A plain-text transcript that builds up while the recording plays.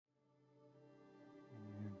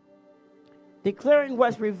Declaring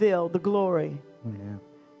what's revealed, the glory. Yeah.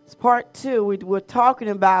 It's part 2. We're talking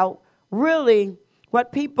about really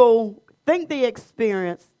what people think they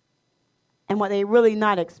experience and what they're really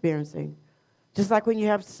not experiencing. Just like when you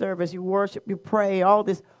have service, you worship, you pray, all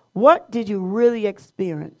this. What did you really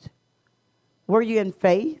experience? Were you in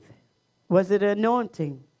faith? Was it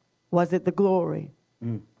anointing? Was it the glory?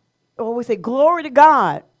 Or we say, glory to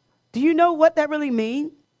God. Do you know what that really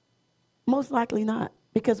means? Most likely not,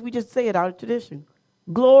 because we just say it out of tradition.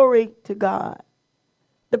 Glory to God.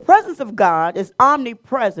 The presence of God is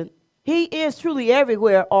omnipresent. He is truly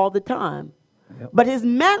everywhere all the time. Yep. But his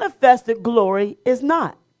manifested glory is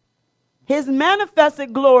not. His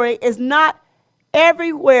manifested glory is not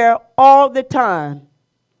everywhere all the time.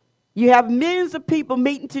 You have millions of people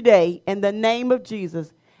meeting today in the name of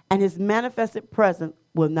Jesus, and his manifested presence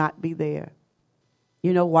will not be there.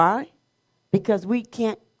 You know why? Because we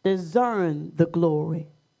can't discern the glory.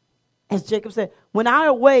 As Jacob said, when I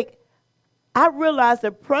awake, I realized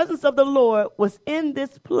the presence of the Lord was in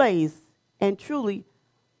this place, and truly,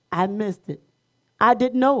 I missed it. I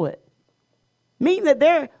didn't know it. Meaning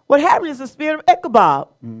that what happened is the spirit of Ichabod.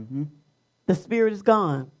 Mm-hmm. The spirit is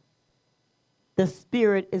gone. The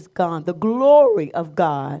spirit is gone. The glory of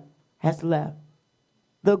God has left.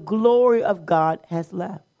 The glory of God has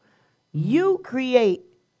left. You create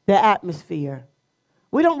the atmosphere.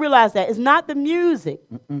 We don't realize that. It's not the music.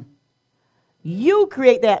 Mm-mm. You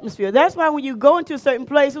create the atmosphere. That's why when you go into a certain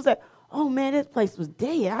place, you say, oh, man, this place was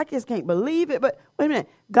dead. I just can't believe it. But wait a minute.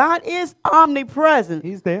 God is omnipresent.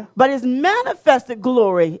 He's there. But his manifested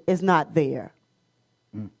glory is not there.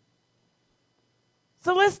 Mm.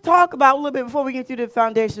 So let's talk about a little bit, before we get to the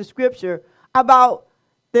foundation of Scripture, about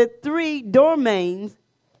the 3 domains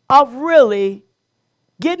of really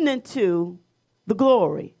getting into the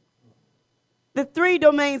glory. The 3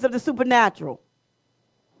 domains of the supernatural.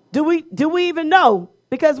 Do we even know?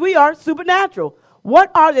 Because we are supernatural.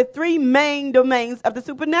 What are the 3 main domains of the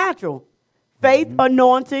supernatural? Faith, mm-hmm.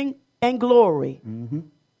 anointing, and glory. Mm-hmm.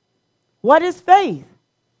 What is faith?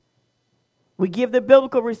 We give the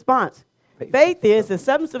biblical response. Faith is the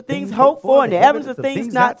substance of things hoped for and the evidence of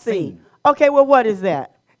things not seen. Okay, well, what is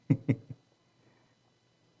that?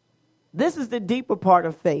 This is the deeper part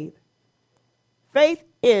of faith. Faith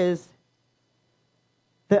is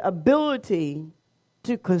the ability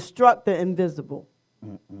to construct the invisible.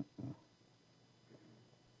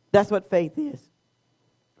 That's what faith is.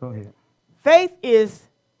 Go ahead. Faith is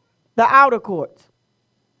the outer court.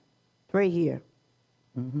 Right here.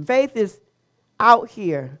 Mm-hmm. Faith is out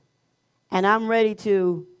here. And I'm ready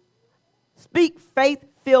to speak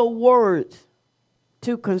faith-filled words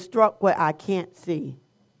to construct what I can't see.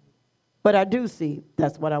 But I do see.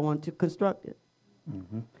 That's what I want to construct it.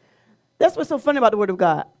 Mm-hmm. That's what's so funny about the Word of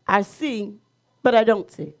God. I see, but I don't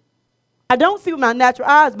see. I don't see with my natural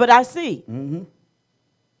eyes, but I see. Mm-hmm.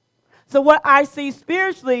 So what I see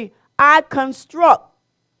spiritually, I construct,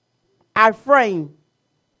 I frame.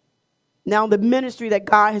 Now the ministry that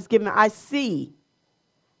God has given me, I see.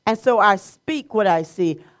 And so I speak what I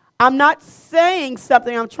see. I'm not saying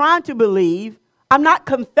something I'm trying to believe. I'm not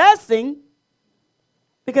confessing,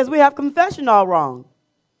 because we have confession all wrong.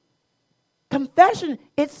 Confession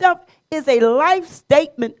itself is a life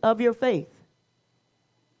statement of your faith.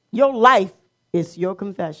 Your life is your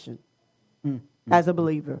confession as a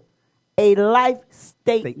believer. A life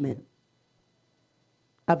statement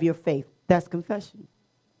of your faith. That's confession.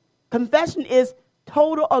 Confession is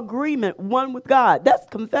total agreement, one with God. That's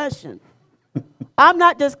confession. I'm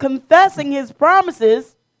not just confessing his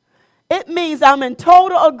promises. It means I'm in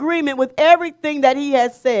total agreement with everything that he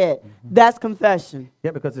has said. Mm-hmm. That's confession.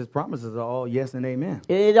 Yeah, because his promises are all yes and amen.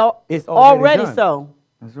 It's already so.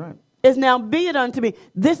 That's right. It's now be it unto me.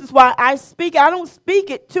 This is why I speak. I don't speak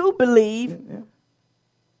it to believe. Yeah.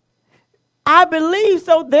 I believe,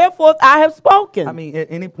 so therefore I have spoken. I mean, at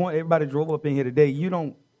any point, everybody drove up in here today, you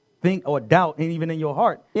don't think or doubt, and even in your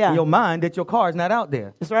heart, in your mind, that your car is not out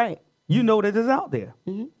there. That's right. You know that it's out there.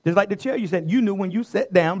 Mm-hmm. Just like the chair you said, you knew when you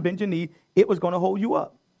sat down, bent your knee, it was going to hold you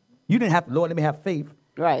up. You didn't have to, Lord, let me have faith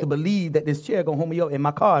to believe that this chair is going to hold me up and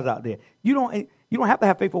my car is out there. You don't have to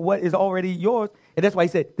have faith for what is already yours. And that's why he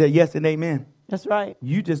said the yes and amen. That's right.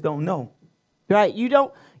 You just don't know. Right. You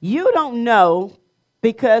don't know,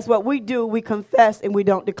 because what we do, we confess and we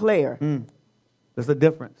don't declare. There's a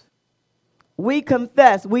difference. We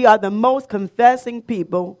confess. We are the most confessing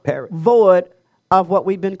people void of what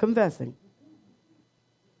we've been confessing.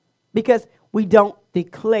 Because we don't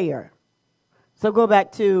declare. So go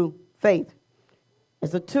back to faith.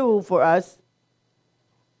 It's a tool for us.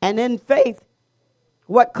 And in faith,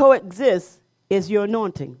 what coexists is your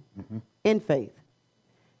anointing in faith.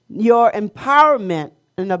 your empowerment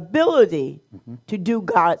and ability to do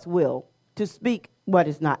God's will, to speak what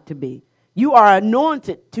is not to be. You are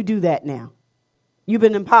anointed to do that now. You've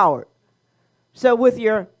been empowered. So with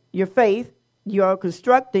your faith, you're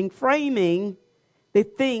constructing, framing the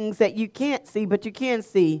things that you can't see, but you can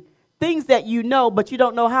see. Things that you know, but you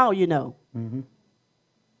don't know how you know. Mm-hmm.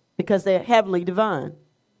 Because they're heavenly divine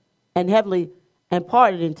and heavenly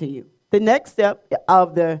imparted into you. The next step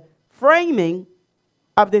of the framing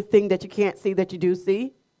of the thing that you can't see that you do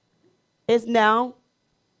see is now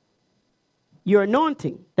your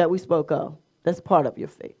anointing that we spoke of. That's part of your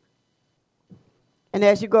faith. And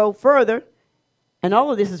as you go further, and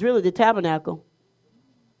all of this is really the tabernacle,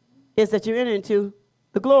 is that you enter into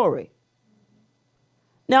the glory.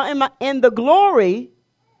 Now, in the glory,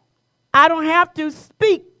 I don't have to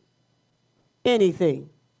speak anything.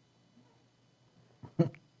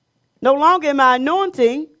 No longer am I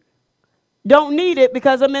anointing. Don't need it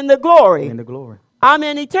because I'm in the glory. In the glory. I'm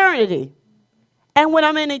in eternity. And when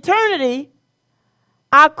I'm in eternity,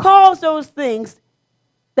 I cause those things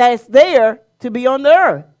that is there to be on the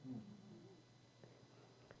earth.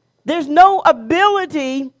 There's no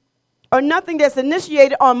ability or nothing that's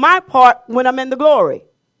initiated on my part when I'm in the glory.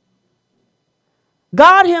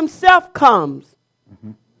 God himself comes.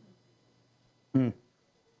 Mm-hmm.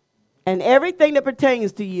 And everything that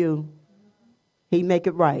pertains to you, he make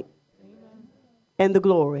it right. In the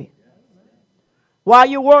glory. While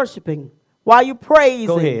you're worshiping, while you're praising.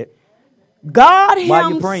 Go ahead. God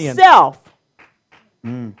himself,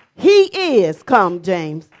 he is, come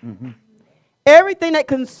James. Mm-hmm. Everything that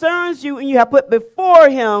concerns you and you have put before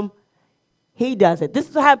him, he does it. This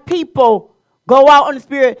is how people go out in the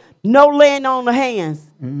spirit, no laying on the hands.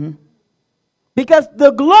 Mm-hmm. Because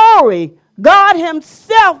the glory, God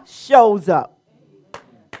himself shows up.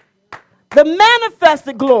 The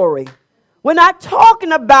manifested glory. We're not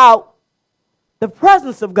talking about the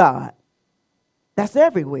presence of God. That's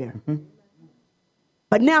everywhere. Mm-hmm.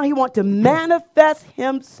 But now he wants to manifest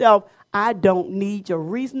himself. I don't need your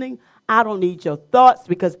reasoning. I don't need your thoughts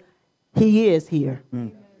because he is here.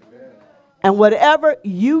 Mm. And whatever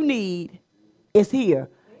you need is here.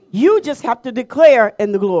 You just have to declare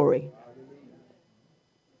in the glory.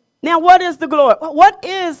 Now, what is the glory? What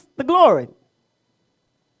is the glory?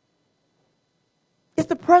 It's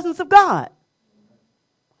the presence of God.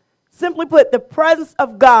 Simply put, the presence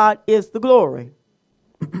of God is the glory.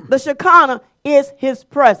 The Shekinah is his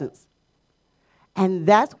presence. And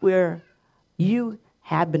that's where you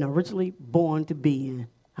have been originally born to be in,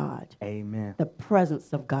 Hodge. Amen. The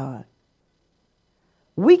presence of God.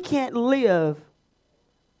 We can't live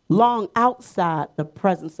long outside the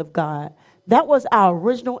presence of God. That was our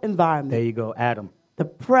original environment. There you go, Adam. The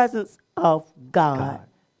presence of God.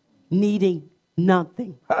 Needing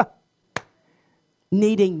nothing.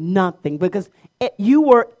 Needing nothing because you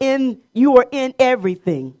were in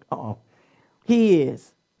everything. Uh-oh. He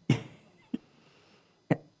is.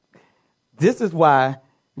 This is why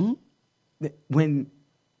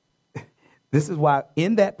this is why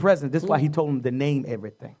in that presence, this is why he told him to name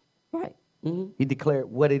everything. Right. Mm-hmm. He declared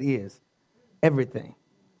what it is. Everything.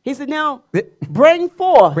 He said, now bring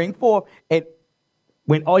forth. Bring forth. And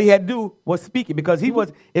when all he had to do was speak it because he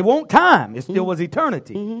was, it won't time. It still was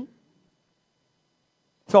eternity. Mm-hmm.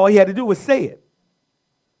 So all he had to do was say it.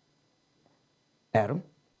 Adam,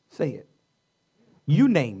 say it. You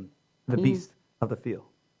name the beasts of the field.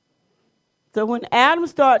 So when Adam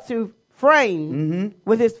starts to frame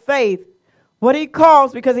with his faith, what he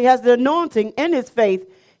calls, because he has the anointing in his faith,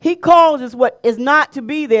 he causes what is not to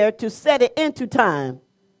be there to set it into time.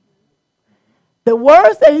 The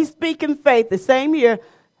words that he speaks in faith, the same here,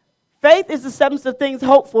 faith is the substance of things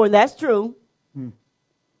hoped for, and that's true.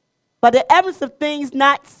 But the evidence of things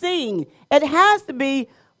not seen. It has to be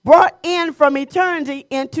brought in from eternity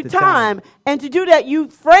into time. And to do that, you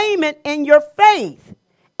frame it in your faith.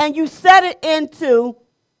 And you set it into,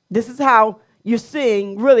 this is how you're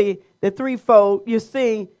seeing really the threefold. You're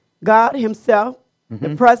seeing God himself,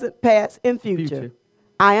 the present, past, and future.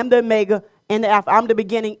 I am the Omega and the Alpha. I'm the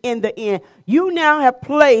beginning and the end. You now have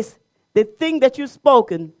placed the thing that you've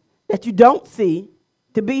spoken that you don't see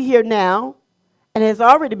to be here now. And has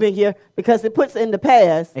already been here because it puts in the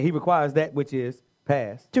past. And he requires that which is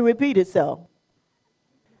past to repeat itself.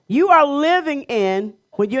 You are living in,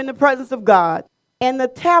 when you're in the presence of God, and the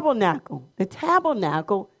tabernacle. The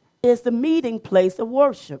tabernacle is the meeting place of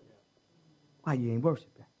worship. Why you ain't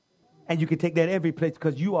worshiping? And you can take that every place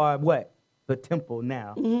because you are what? The temple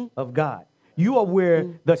now of God. You are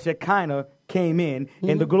where the Shekinah came in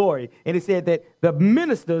the glory. And it said that the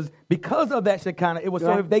ministers, because of that Shekinah, it was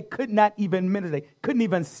so if they could not even minister, they couldn't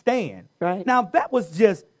even stand. Right. Now, that was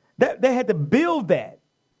just They had to build that.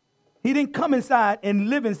 He didn't come inside and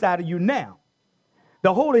live inside of you now.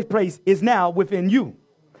 The holy place is now within you.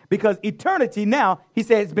 Because eternity now, he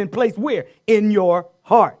said, it's been placed where? In your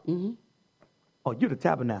heart. Mm-hmm. Oh, you're the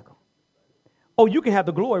tabernacle. Oh, you can have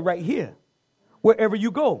the glory right here, wherever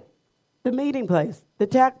you go. The meeting place,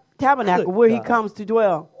 the tabernacle where he comes to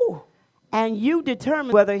dwell. Ooh. And you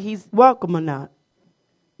determine whether he's welcome or not.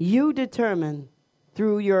 You determine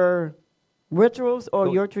through your rituals or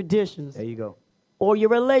your traditions. There you go. Or your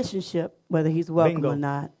relationship, whether he's welcome or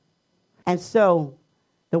not. And so,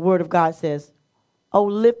 the word of God says, oh,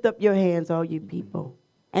 lift up your hands, all you people.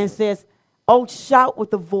 And it says, oh, shout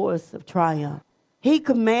with the voice of triumph. He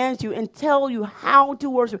commands you and tell you how to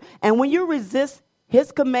worship. And when you resist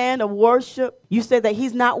his command of worship, you say that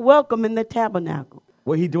he's not welcome in the tabernacle.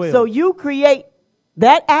 Where he dwells. So you create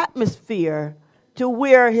that atmosphere to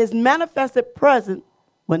where his manifested presence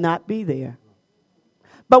will not be there.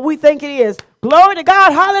 But we think it is. Glory to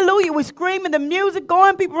God, hallelujah. We're screaming, the music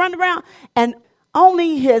going, people running around. And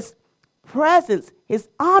only his presence, his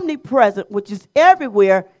omnipresent, which is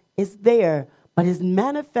everywhere, is there. But his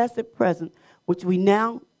manifested presence, which we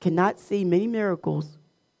now cannot see many miracles,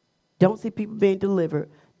 don't see people being delivered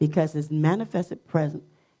because his manifested presence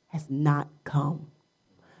has not come.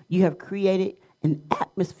 You have created an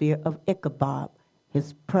atmosphere of Ichabod.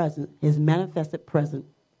 His presence, his manifested presence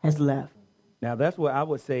has left. Now, that's where I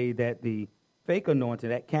would say that the fake anointing,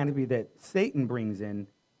 that canopy that Satan brings in,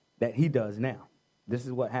 that he does now. This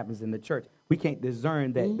is what happens in the church. We can't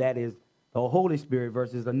discern that that is the Holy Spirit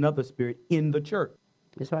versus another spirit in the church.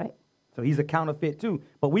 That's right. So he's a counterfeit too.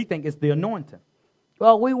 But we think it's the anointing.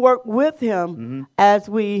 Well, we work with him as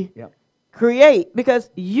we create, because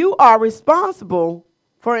you are responsible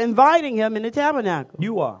for inviting him in the tabernacle.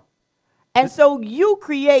 You are. And so you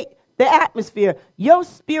create the atmosphere. Your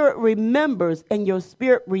spirit remembers and your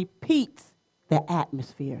spirit repeats the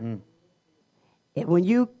atmosphere. And when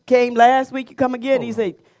you came last week, you come again, you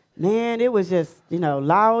say, man, it was just,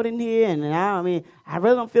 loud in here. And I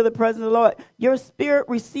really don't feel the presence of the Lord. Your spirit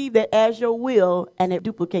received that as your will, and it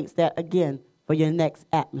duplicates that again for your next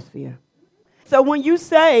atmosphere. So when you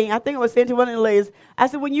say, I think I was saying to one of the ladies, I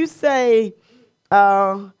said, when you say,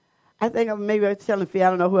 I think maybe I was telling Fee, I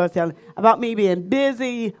don't know who I was telling, about me being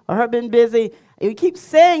busy or her being busy. You keep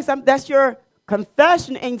saying something, that's your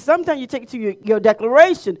confession, and sometimes you take it to your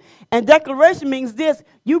declaration. And declaration means this: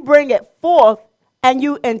 you bring it forth and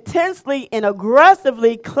you intensely and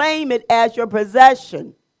aggressively claim it as your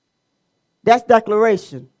possession. That's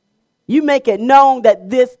declaration. You make it known that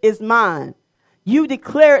this is mine. You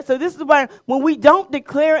declare it. So this is why when we don't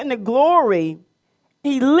declare it in the glory,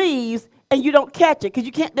 he leaves and you don't catch it because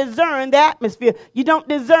you can't discern the atmosphere. You don't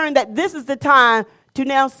discern that this is the time to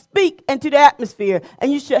now speak into the atmosphere.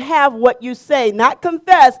 And you should have what you say, not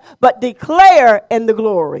confess, but declare in the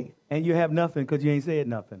glory. And you have nothing because you ain't said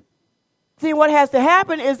nothing. See, what has to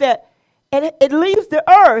happen is that it leaves the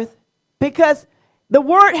earth because the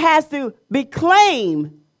word has to be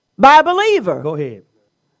claimed by a believer. Go ahead.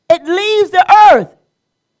 It leaves the earth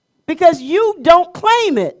because you don't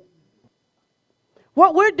claim it.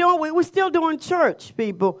 What we're doing, we're still doing church,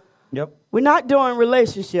 people. Yep. We're not doing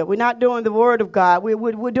relationship. We're not doing the word of God.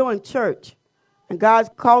 We're doing church. And God's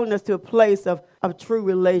calling us to a place of true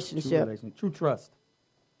relationship. True trust.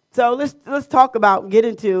 So let's talk about, get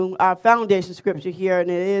into our foundation scripture here, and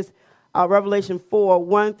it is Revelation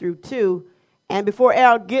 4:1-2. And before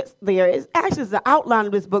Al gets there, it's actually the outline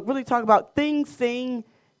of this book, really talk about things seen,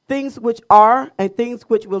 things which are, and things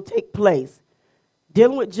which will take place.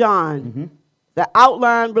 Dealing with John, the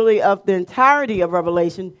outline really of the entirety of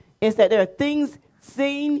Revelation is that there are things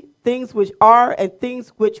seen, things which are, and things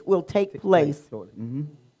which will take place. All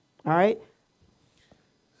right?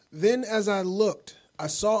 Then as I looked, I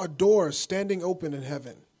saw a door standing open in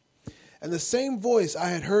heaven. And the same voice I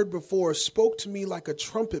had heard before spoke to me like a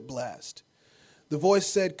trumpet blast. The voice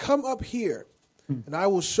said, "Come up here, and I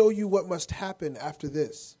will show you what must happen after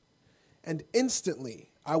this." And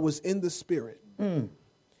instantly I was in the Spirit.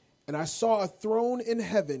 And I saw a throne in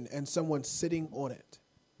heaven and someone sitting on it.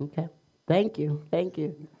 Okay. Thank you. Thank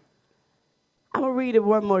you. I'm going to read it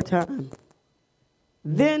one more time.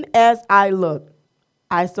 Then as I looked,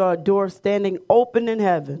 I saw a door standing open in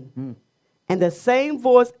heaven. And the same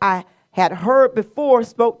voice I had heard before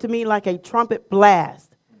spoke to me like a trumpet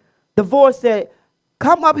blast. The voice said,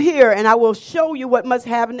 "Come up here and I will show you what must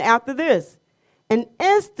happen after this." And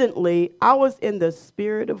instantly I was in the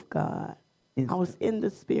Spirit of God. I was in the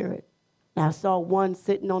Spirit. And I saw one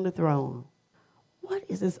sitting on the throne. What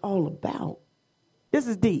is this all about? This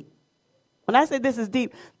is deep. When I say this is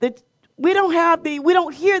deep, that we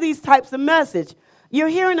don't hear these types of message. you're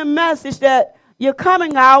hearing a message that you're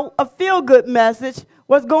coming out, a feel-good message.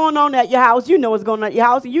 What's going on at your house? You know what's going on at your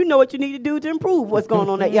house. And you know what you need to do to improve what's going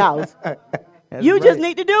on at your house. You just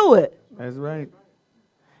need to do it. That's right.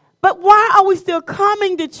 But why are we still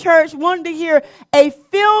coming to church wanting to hear a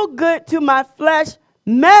feel-good to my flesh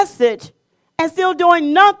message and still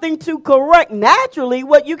doing nothing to correct naturally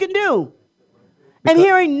what you can do? And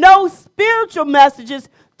hearing no spiritual messages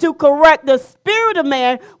to correct the spirit of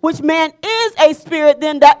man, which man is a spirit,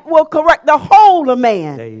 then that will correct the whole of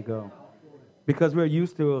man. There you go. Because we're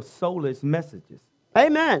used to soulless messages.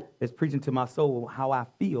 Amen. It's preaching to my soul how I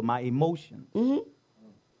feel, my emotions.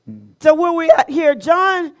 So where we at here,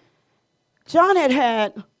 John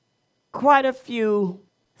had quite a few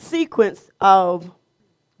sequence of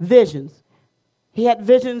visions. He had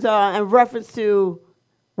visions in reference to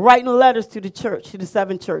writing letters to the church, to the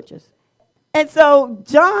 7 churches. And so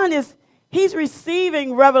John he's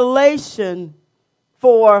receiving revelation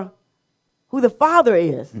for who the Father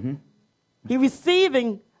is. He's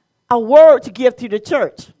receiving a word to give to the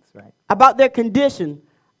church about their condition,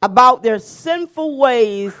 about their sinful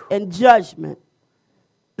ways and judgment.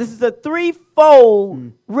 This is a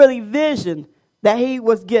threefold, really, vision that he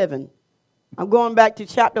was given. I'm going back to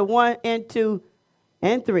chapter 1 and 2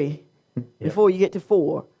 and 3 before you get to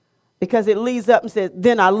 4. Because it leads up and says,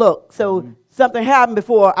 then I looked. So something happened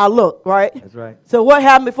before I looked, right? That's right. So what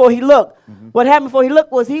happened before he looked? What happened before he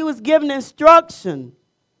looked was he was given instruction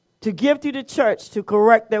to give to the church to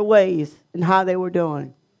correct their ways and how they were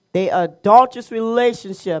doing. Their adulterous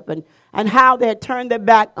relationship and how they had turned their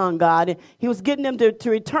back on God. And he was getting them to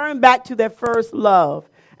return back to their first love.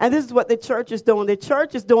 And this is what the church is doing. The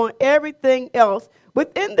church is doing everything else.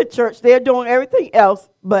 Within the church, they're doing everything else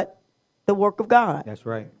but the work of God. That's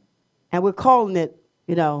right. And we're calling it,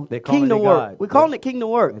 kingdom work. We're calling it kingdom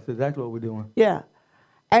work. That's exactly what we're doing. Yeah.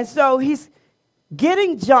 And so he's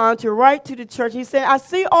getting John to write to the church. He said, I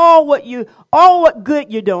see all what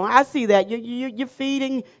good you're doing. I see that. You're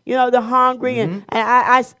feeding, the hungry. And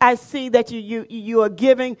I see that you are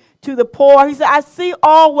giving to the poor. He said, I see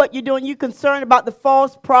all what you're doing. You're concerned about the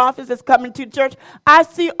false prophets that's coming to the church. I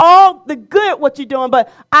see all the good what you're doing,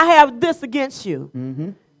 but I have this against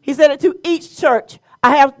you. He said it to each church.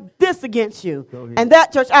 I have this against you. And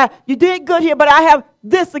that church, you did good here, but I have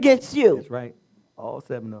this against you. That's right. All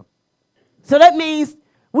 7 of them. So that means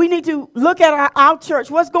we need to look at our church.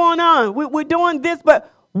 What's going on? We're doing this,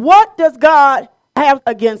 but what does God have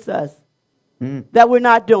against us that we're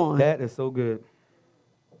not doing? That is so good.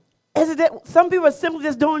 Is it that some people are simply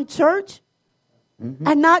just doing church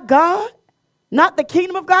and not God? Not the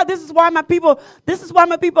kingdom of God? This is why my people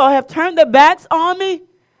have turned their backs on me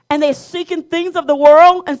and they're seeking things of the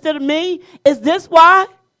world instead of me. Is this why?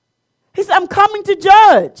 He said, I'm coming to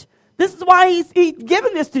judge. This is why he's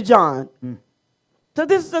giving this to John. So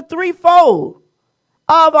this is a threefold.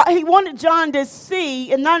 He wanted John to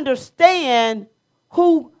see and understand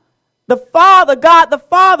who the Father, God the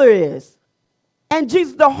Father is. And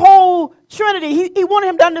Jesus, the whole Trinity. He wanted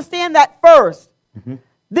him to understand that first.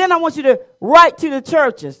 Then I want you to write to the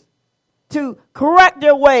churches to correct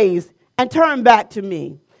their ways and turn back to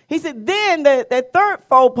me. He said, then the third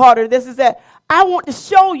fold part of this is that I want to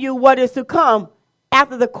show you what is to come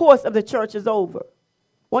after the course of the church is over. I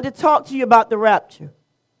want to talk to you about the rapture.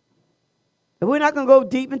 And we're not going to go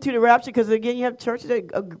deep into the rapture because, again, you have churches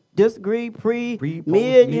that disagree,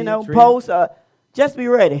 mid, post. Just be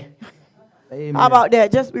ready. Amen. How about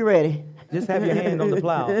that? Just be ready. Just have your hand on the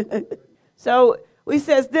plow. So he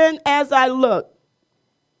says, then as I looked,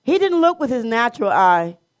 he didn't look with his natural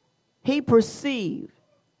eye. He perceived.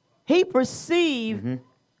 In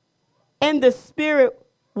the spirit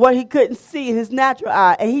what he couldn't see in his natural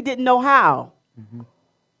eye, and he didn't know how.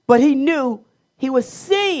 But he knew he was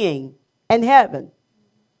seeing in heaven.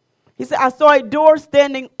 He said, I saw a door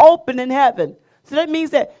standing open in heaven. So that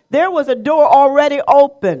means that there was a door already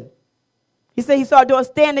open. He said he saw a door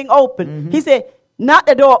standing open. He said, not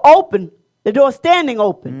the door open, the door standing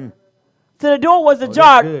open. So the door was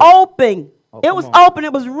ajar, open. It was open.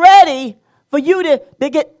 It was ready for you to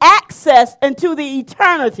get access into the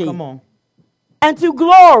eternity. Come on. And to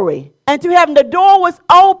glory. And to heaven. The door was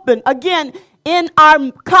open. Again, in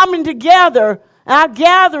our coming together, our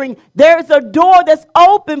gathering, there's a door that's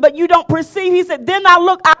open, but you don't perceive. He said, then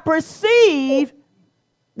I perceived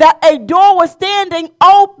that a door was standing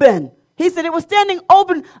open. He said it was standing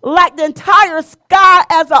open like the entire sky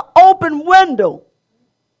as an open window.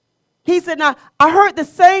 He said, now, I heard the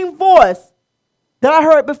same voice that I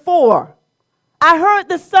heard before. I heard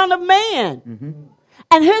the Son of Man.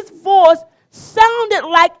 And his voice sounded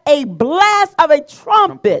like a blast of a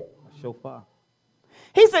trumpet. Shofar.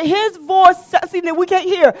 He said his voice, see, we can't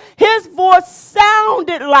hear. His voice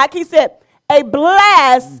sounded like, he said, a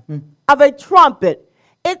blast of a trumpet.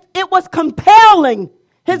 It was compelling.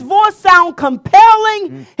 His voice sounded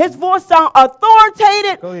compelling. His voice sounded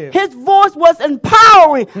authoritative. His voice was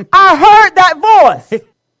empowering. I heard that voice.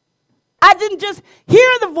 I didn't just hear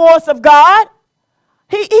the voice of God.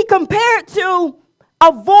 He compared it to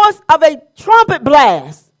a voice of a trumpet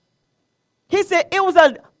blast. He said it was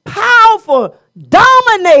a powerful,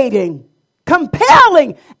 dominating,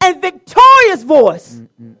 compelling, and victorious voice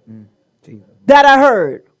that I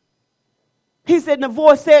heard. He said, and the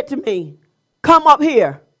voice said to me, come up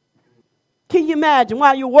here. Can you imagine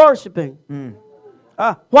while you're worshiping?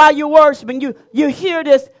 While you're worshiping, you hear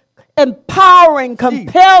this empowering,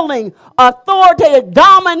 compelling, authoritative,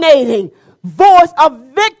 dominating voice of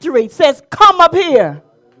victory says, come up here.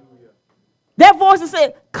 That voice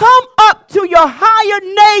said, come up to your higher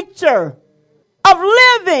nature of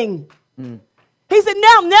living. He said,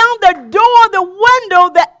 now the door, the window,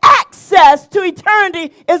 the access to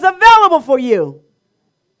eternity is available for you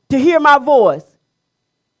to hear my voice.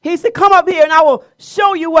 He said, come up here and I will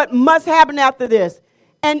show you what must happen after this.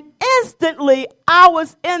 And instantly I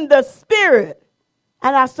was in the spirit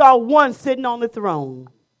and I saw one sitting on the throne.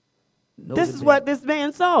 This is what this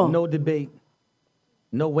man saw. No debate.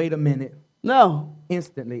 No, wait a minute. No.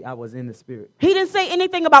 Instantly I was in the spirit. He didn't say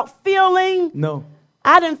anything about feeling. No.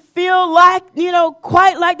 I didn't feel like,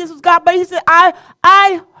 quite like this was God. But he said,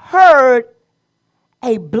 I heard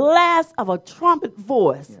a blast of a trumpet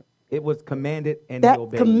voice. Yeah. It was commanded and that he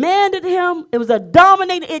obeyed. Commanded him. It was a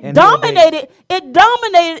dominated. It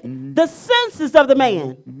dominated the senses of the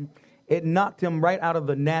man. It knocked him right out of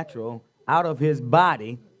the natural, out of his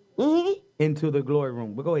body, into the glory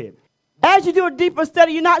room. But go ahead. As you do a deeper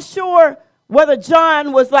study, you're not sure whether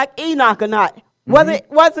John was like Enoch or not. Whether it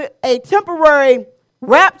was a temporary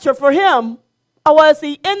rapture for him, or was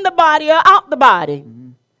he in the body or out the body?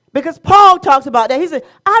 Because Paul talks about that. He said,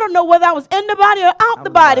 I don't know whether I was in the body or out the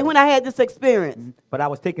body when I had this experience. But I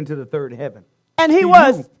was taken to the third heaven. And he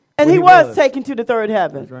was taken to the third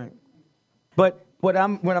heaven. That's right. But what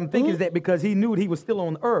I'm thinking is that because he knew he was still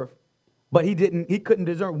on earth, but he couldn't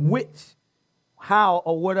discern how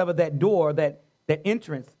or whatever that door, that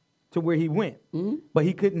entrance to where he went. But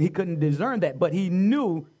he couldn't discern that. But he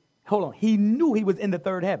knew he was in the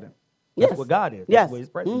third heaven. That's what God is. That's what his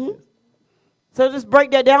presence is. So just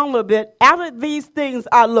break that down a little bit. After these things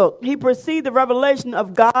I looked, he perceived the revelation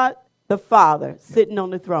of God the Father sitting on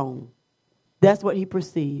the throne. That's what he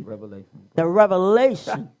perceived. The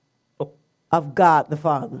revelation of God the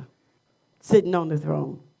Father sitting on the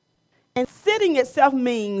throne. And sitting itself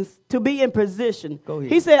means to be in position.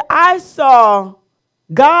 He said, I saw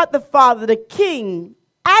God the Father, the King,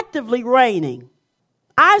 actively reigning.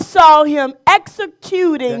 I saw him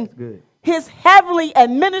executing his heavenly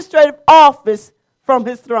administrative office from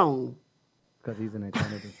his throne. Because he's in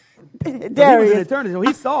eternity. There he was in eternity, so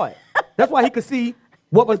he saw it. That's why he could see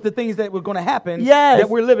what was the things that were going to happen that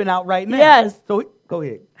we're living out right now. Yes. So go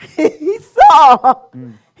ahead. He saw.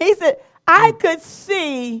 He said, I could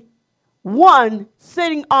see one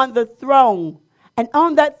sitting on the throne. And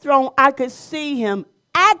on that throne, I could see him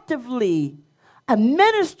actively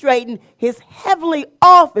administrating his heavenly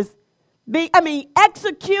office,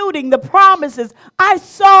 executing the promises. I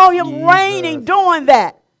saw him reigning, doing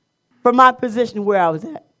that from my position where I was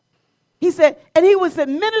at. He said, and he was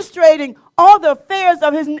administrating all the affairs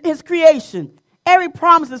of his creation. Every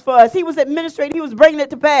promises for us. He was administrating, he was bringing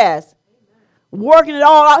it to pass. Working it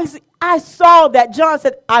all out. He said, I saw that. John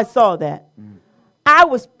said, I saw that. I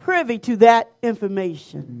was privy to that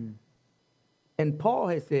information. And Paul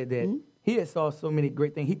had said that he had saw so many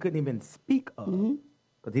great things he couldn't even speak of.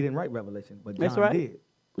 Because he didn't write Revelation, but John did.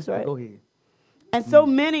 That's right. Go ahead. And so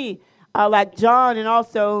many, like John and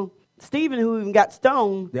also Stephen, who even got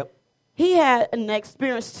stoned, he had an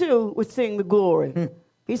experience too with seeing the glory.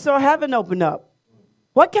 He saw heaven open up.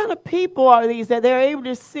 What kind of people are these that they're able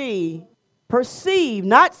to see, perceive,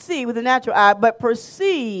 not see with the natural eye, but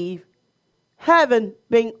perceive heaven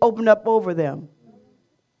being opened up over them?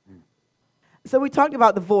 So we talked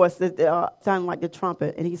about the voice that sounded like the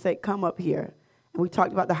trumpet, and he said, come up here. And we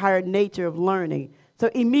talked about the higher nature of learning.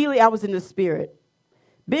 So immediately I was in the spirit.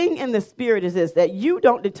 Being in the spirit is this, that you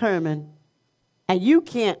don't determine and you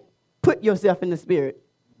can't put yourself in the spirit.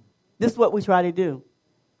 This is what we try to do.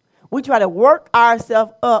 We try to work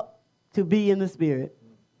ourselves up to be in the spirit.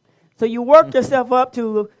 So you work yourself up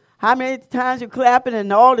to how many times you're clapping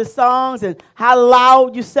and all the songs and how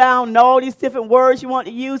loud you sound and all these different words you want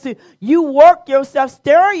to use. You work yourself,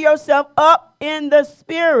 stir yourself up in the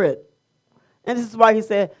spirit. And this is why he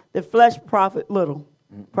said, the flesh profit little.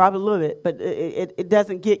 Probably a little bit, but it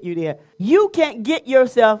doesn't get you there. You can't get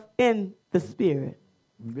yourself in the spirit.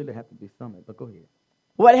 You really have to be summoned, but go ahead.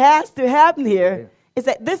 What has to happen here is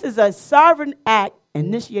that this is a sovereign act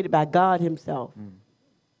initiated by God himself.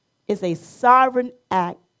 It's a sovereign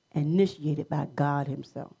act initiated by God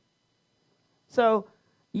himself. So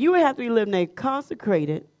you would have to be living a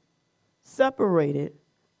consecrated, separated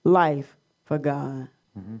life for God.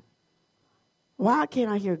 Why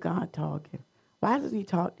can't I hear God talking? Why doesn't he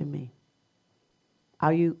talk to me?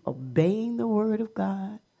 Are you obeying the word of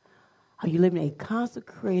God? Are you living a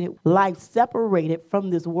consecrated life separated from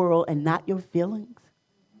this world and not your feelings?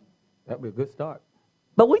 That would be a good start.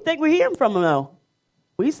 But we think we're hearing from him, though.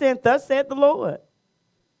 We saying, thus said the Lord.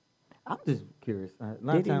 I'm just curious.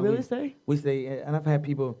 Did he really say? We say, and I've had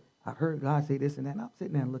people, I've heard God say this and that, and I'm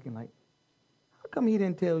sitting there looking like, how come he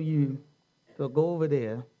didn't tell you to go over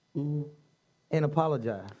there and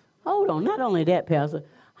apologize? Hold on. Not only that, Pastor.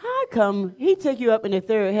 How come he took you up in the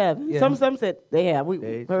third heaven? Yeah. Some said they have.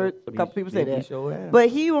 We heard a couple people say that. Sure have. But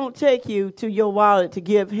he won't take you to your wallet to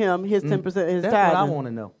give him his 10% of his tithe. That's what I want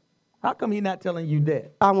to know. How come he not telling you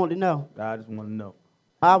that? I want to know. I just want to know.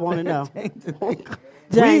 I want to know.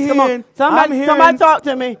 James, come on. Somebody talk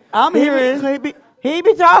to me. I'm hearing. He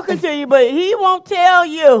be talking to you, but he won't tell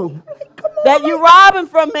you that you're robbing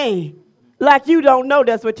from me. Like you don't know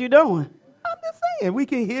that's what you're doing. I'm just saying, we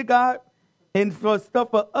can hear God and for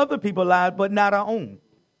stuff for other people's lives, but not our own.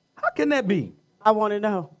 How can that be? I want to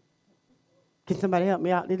know. Can somebody help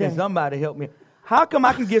me out today? Can somebody help me? How come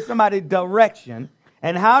I can give somebody direction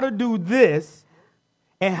and how to do this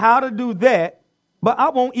and how to do that, but I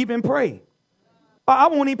won't even pray? Or I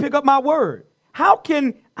won't even pick up my word. How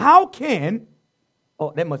can,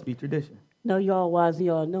 oh, that must be tradition. No, you all wise and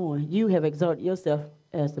you all knowing. You have exalted yourself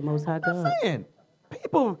as the Most High God. I'm saying,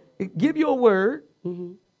 people give you a word,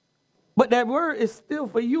 but that word is still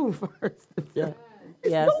for you first. Yeah.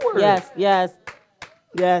 It's Yes. your word.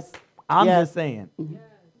 Yes. I'm just saying.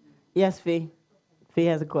 Yes, Fee. Fee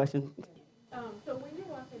has a question. So when you're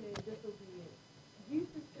walking in disobedience, you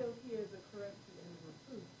can still hear the correction and the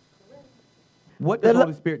reproof, correct? What does the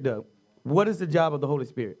Holy Spirit do? What is the job of the Holy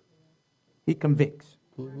Spirit? He convicts.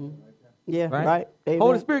 Yeah, Right? Amen.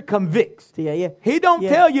 Holy Spirit convicts. Yeah. He don't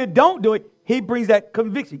tell you don't do it. He brings that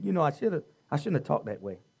conviction. You know, I shouldn't have talked that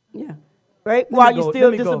way. Yeah. Right? While you're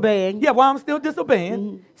still disobeying. Yeah, while I'm still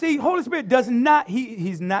disobeying. See, Holy Spirit does not,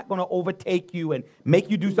 he's not going to overtake you and make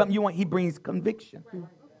you do something you want. He brings conviction.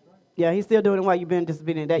 Yeah, he's still doing it while you've been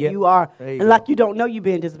disobedient. That Yep. you are. There you And go. like you don't know you've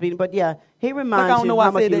been disobedient. But yeah, he reminds Like I don't know you why how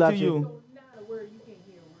I much said he that loves to you. you. Not a word, you can't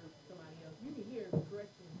hear a word from somebody else. You can hear the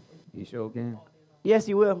correction. You sure can. Yes,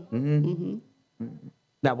 you will.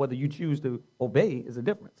 Now, whether you choose to obey is a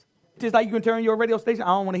difference. Just like you can turn your radio station, I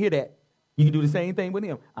don't want to hear that. You can do the same thing with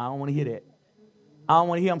him. I don't want to hear that. I don't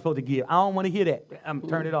want to hear I'm supposed to give. I don't want to hear that. I'm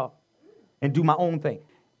turn it off and do my own thing.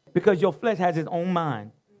 Because your flesh has its own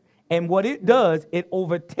mind. And what it does, it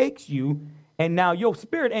overtakes you. And now your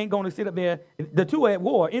spirit ain't going to sit up there. The two are at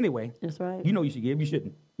war anyway. That's right. You know you should give. You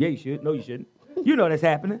shouldn't. Yeah, you should. No, you shouldn't. You know that's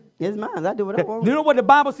happening. It's mine. I do what I want. You know what the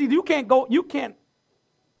Bible says? You can't go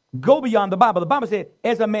beyond the Bible. The Bible said,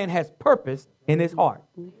 as a man has purpose in his heart.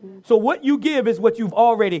 So what you give is what you've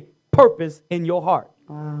already purposed in your heart.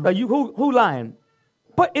 Wow. Who lying?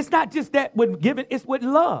 But it's not just that with giving, it's with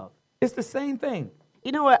love. It's the same thing.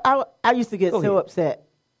 You know what? I used to get Go so ahead. upset.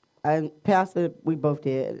 And Pastor, we both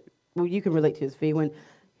did. Well, you can relate to his fee. When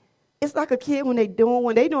it's like a kid when they doing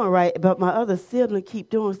right, but my other sibling keep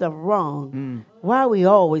doing stuff wrong. Why we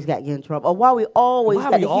always got to get in trouble? Or why we always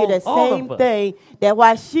got to hear that same thing that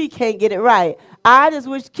why she can't get it right? I just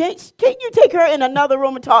wish, can't you take her in another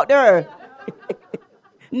room and talk to her?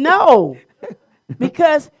 No.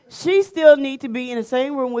 Because she still need to be in the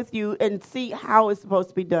same room with you and see how it's supposed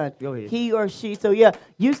to be done. Go ahead. He or she. So, yeah,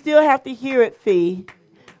 you still have to hear it, Fee,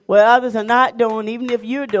 what others are not doing, even if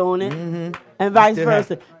you're doing it, and vice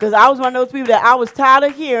versa. Because I was one of those people that I was tired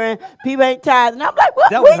of hearing people ain't tired. And I'm like,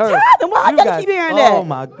 what? We tired? And why I got to keep hearing that? Oh,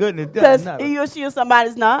 my goodness. Because he or she or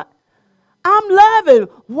somebody's not. I'm loving.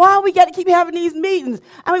 Why we got to keep having these meetings?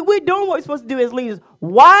 I mean, we're doing what we're supposed to do as leaders.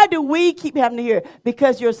 Why do we keep having to hear it?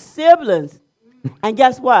 Because your siblings. And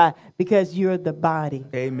guess why? Because you're the body.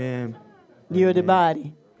 Amen. You're the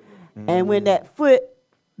body. And when that foot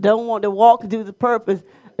don't want to walk and do the purpose,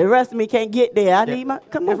 the rest of me can't get there. I need my,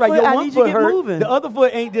 come on, Right. foot, Your I one need you foot to get hurt. moving. The other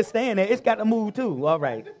foot ain't just staying there. It's got to move too. All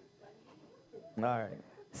right.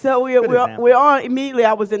 So we're on immediately.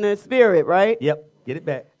 I was in the spirit, right? Yep. Get it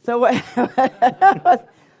back. So what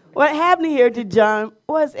happened here to John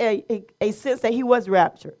was a sense that he was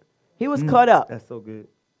raptured. He was caught up. That's so good.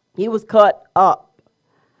 He was caught up.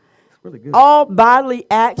 really good. All bodily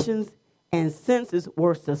actions and senses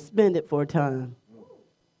were suspended for a time.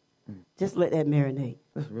 Just let that marinate.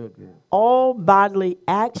 That's real good. All bodily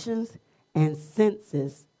actions and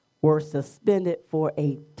senses were suspended for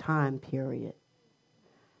a time period.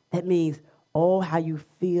 That means all how you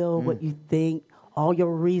feel, what you think, all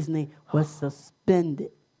your reasoning was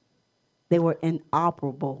suspended. They were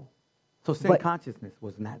inoperable. So sin consciousness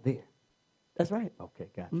was not there. That's right. Okay,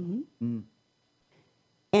 gotcha.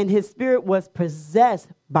 And his spirit was possessed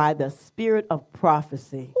by the spirit of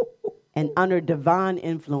prophecy and under divine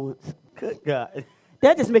influence. Good God.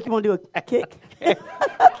 That just make you want to do a kick.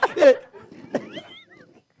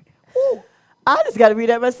 I just got to read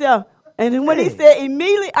that myself. And then when he said,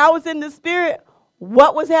 immediately I was in the spirit,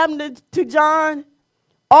 what was happening to John?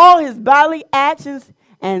 All his bodily actions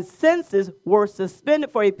and senses were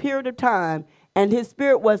suspended for a period of time, and his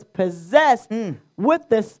spirit was possessed with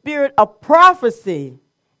the spirit of prophecy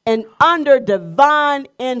and under divine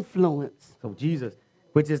influence. So Jesus,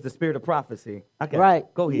 which is the spirit of prophecy. Okay,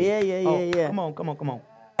 right. Go ahead. Yeah. Come on.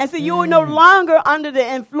 And so you were no longer under the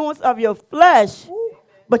influence of your flesh,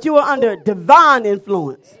 but you were under divine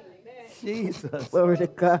influence. Jesus. Glory to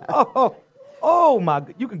God. Oh my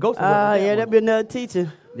God. You can go somewhere. Yeah, that'd be another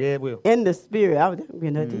teacher. Yeah, it will. In the spirit. I would be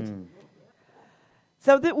another teacher.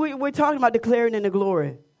 So we're talking about declaring in the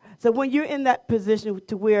glory. So when you're in that position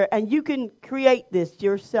to where, and you can create this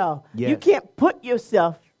yourself. Yes. You can't put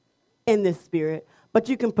yourself in the spirit, but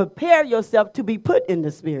you can prepare yourself to be put in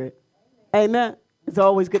the spirit. Amen. It's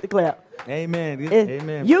always good to clap. Amen.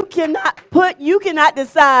 Amen. You cannot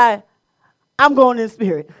decide, I'm going in the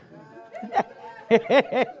spirit.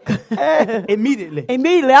 Immediately,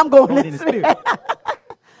 I'm going in the spirit.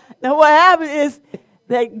 Now what happens is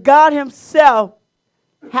that God himself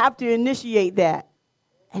have to initiate that.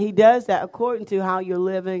 And he does that according to how you're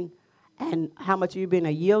living and how much you've been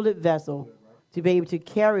a yielded vessel to be able to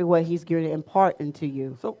carry what he's going to impart into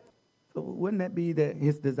you. So wouldn't that be that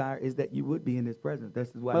his desire is that you would be in his presence? This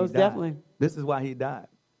is why Most he died. definitely. This is why he died.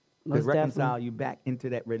 To reconcile you back into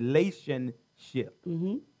that relationship.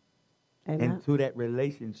 Mm-hmm. Amen. And to that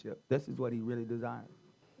relationship. This is what he really desired.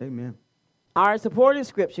 Amen. Our supporting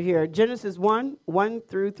scripture here, Genesis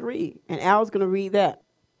 1:1-3. And Al's going to read that.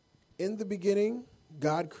 In the beginning,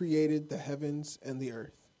 God created the heavens and the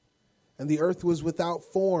earth. And the earth was without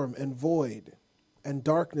form and void, and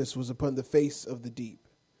darkness was upon the face of the deep.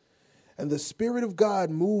 And the Spirit of God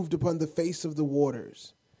moved upon the face of the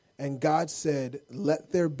waters. And God said,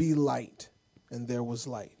 let there be light. And there was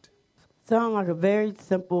light. Sound like a very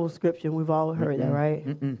simple scripture. We've all heard that, right?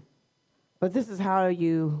 But this is how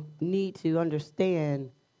you need to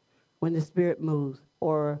understand when the Spirit moves,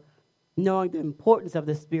 or knowing the importance of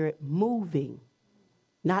the Spirit moving.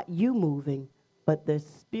 Not you moving, but the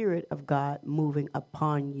Spirit of God moving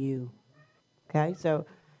upon you. Okay, so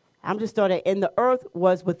I'm just starting. And the earth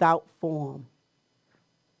was without form.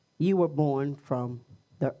 You were born from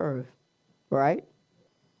the earth, right?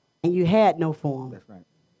 And you had no form. That's right.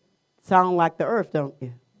 Sound like the earth, don't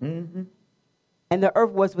you? Mm-hmm. And the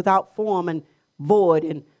earth was without form and void,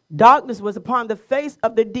 and darkness was upon the face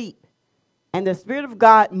of the deep. And the Spirit of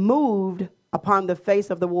God moved upon the face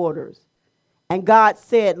of the waters. And God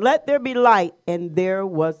said, let there be light, and there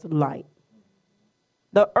was light.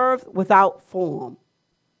 The earth without form,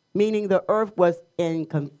 meaning the earth was in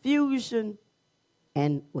confusion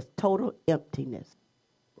and was total emptiness.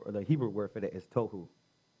 Or the Hebrew word for that is tohu.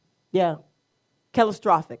 Yeah,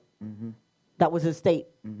 catastrophic. Mm-hmm. That was his state.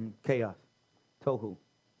 Mm-hmm. Chaos. Tohu.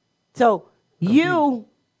 So you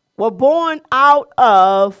were born out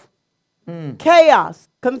of chaos,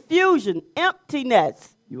 confusion,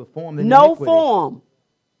 emptiness. You were formed in no iniquity. Form.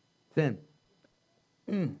 Sin.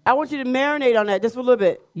 I want you to marinate on that just for a little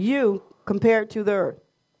bit. You compared to the earth.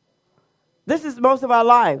 This is most of our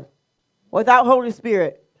life. Without Holy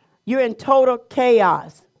Spirit, you're in total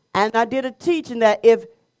chaos. And I did a teaching that if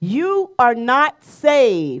you are not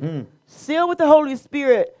saved, sealed with the Holy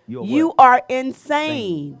Spirit, you are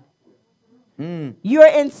insane. You're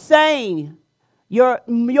insane. Your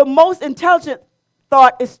most intelligent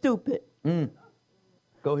thought is stupid.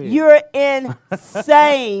 Go ahead. You're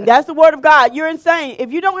insane. That's the word of God. You're insane.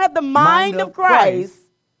 If you don't have the mind of Christ,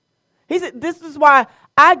 he said, this is why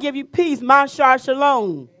I give you peace, Mashar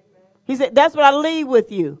Shalom. He said, that's what I leave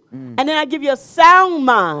with you. And then I give you a sound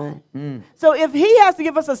mind. So if he has to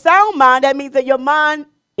give us a sound mind, that means that your mind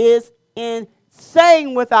is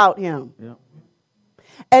insane without him. Yeah.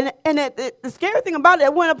 And the scary thing about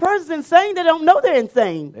it, when a person's insane, they don't know they're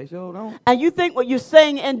insane. They sure don't. And you think what you're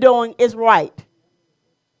saying and doing is right.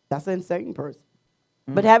 That's an insane person.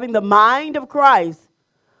 But having the mind of Christ,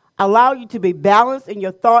 allow you to be balanced in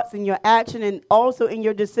your thoughts and your action and also in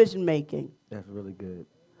your decision making. That's really good.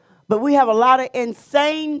 But we have a lot of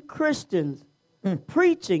insane Christians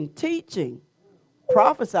preaching, teaching,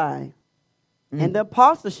 prophesying in the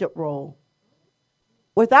apostleship role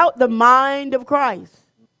without the mind of Christ.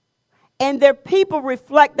 And their people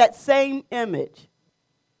reflect that same image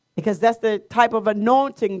because that's the type of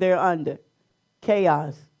anointing they're under.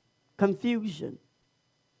 Chaos, confusion,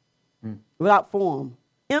 without form,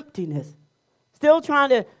 emptiness. Still trying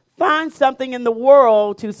to find something in the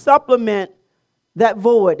world to supplement that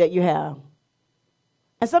void that you have.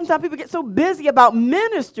 And sometimes people get so busy about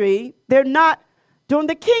ministry, they're not doing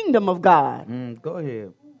the kingdom of God. Go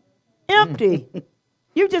ahead. Empty.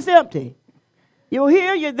 You're just empty. You're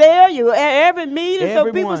here, you're there, you're at every meeting,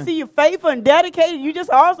 so people see you faithful and dedicated. You're just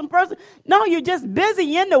an awesome person. No, you're just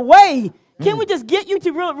busy in the way. Can we just get you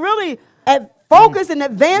to really focus and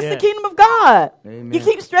advance the kingdom of God? Amen. You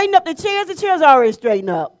keep straightening up the chairs already straightened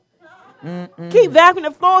up. Keep vacuuming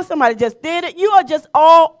the floor, somebody just did it. You are just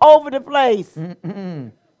all over the place.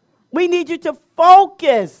 We need you to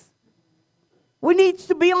focus. We need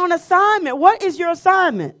to be on assignment. What is your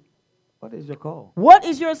assignment? What is your call? What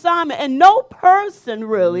is your assignment? And no person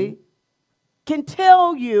really can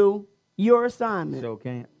tell you your assignment. Sure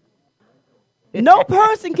can't. No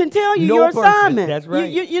person can tell you your assignment. That's right.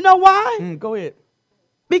 You know why? Go ahead.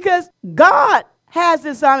 Because God has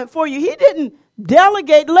the assignment for you. He didn't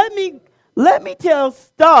delegate. Let me tell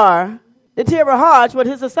Star, the Terror Hodge, what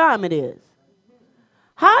his assignment is.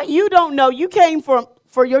 How you don't know? You came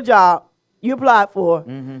for your job. You applied for.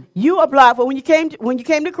 You applied for when you came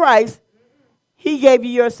to Christ. He gave you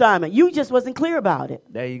your assignment. You just wasn't clear about it.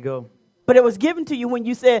 There you go. But it was given to you when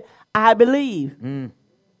you said, "I believe," and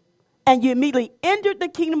you immediately entered the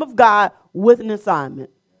kingdom of God with an assignment.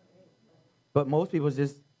 But most people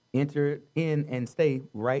just enter in and stay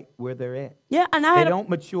right where they're at. Yeah, and they don't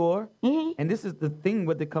mature. And this is the thing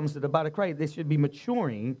when it comes to the body of Christ. They should be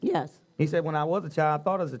maturing. Yes. He said, when I was a child, I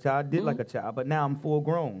thought as a child, I did like a child, but now I'm full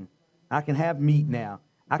grown. I can have meat now.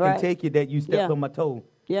 I can take it that you stepped on my toe.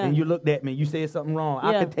 And you looked at me. You said something wrong.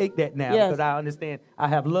 I can take that now because I understand I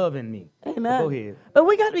have love in me. Amen. So go ahead. But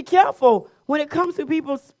we got to be careful when it comes to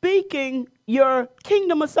people speaking your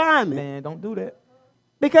kingdom assignment. Man, don't do that.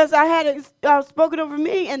 Because I had it spoken over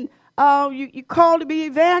me, and you called to be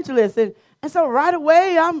evangelist. And so right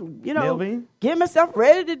away, I'm, Melvin? getting myself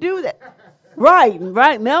ready to do that. Right,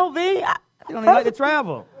 Melvin. You don't even like to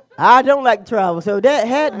travel. I don't like to travel, so that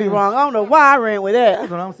had to be wrong. I don't know why I ran with that.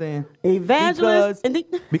 That's what I'm saying. Evangelist.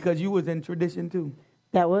 Because you was in tradition too.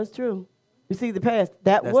 That was true. You see the past.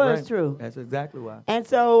 That's was true. That's exactly why. And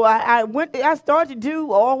so I started to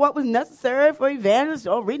do all what was necessary for evangelists,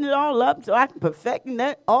 reading it all up so I can perfect in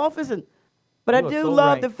that office. But I do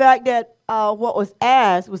love the fact that what was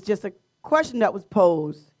asked was just a question that was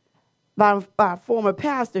posed by a former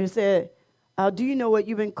pastor who said, do you know what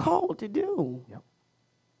you've been called to do? Yep.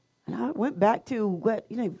 And I went back to what,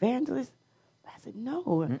 evangelist? I said,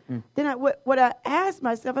 no. Then what I asked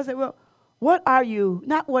myself, I said, well, what are you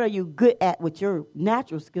good at with your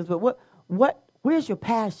natural skills, but where's your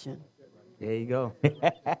passion? There you go.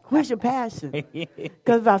 Where's your passion?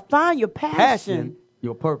 Because if I find your passion,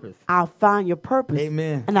 your purpose, I'll find your purpose.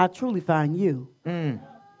 Amen. And I'll truly find you. Good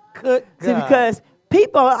God. See, because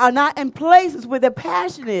people are not in places where their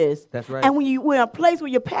passion is. That's right. And when you're in a place where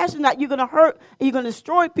your passion is not, you're going to hurt and you're going to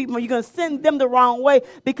destroy people. You're going to send them the wrong way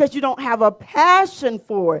because you don't have a passion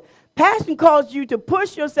for it. Passion calls you to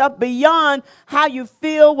push yourself beyond how you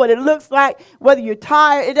feel, what it looks like, whether you're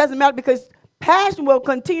tired. It doesn't matter because passion will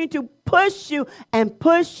continue to push you and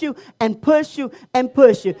push you and push you and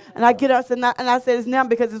push you. And I get up and I say this now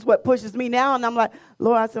because it's what pushes me now. And I'm like,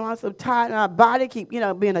 Lord, I'm so tired and my body keep,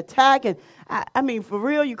 being attacked. And I mean, for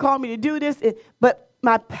real, you call me to do this. But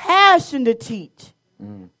my passion to teach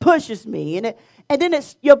pushes me. And then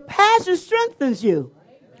your passion strengthens you.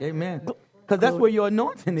 Amen. Because that's where your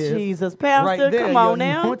anointing is. Jesus, Pastor, right there. come on your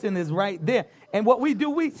now. Your anointing is right there. And what we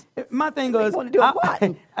do, my thing is,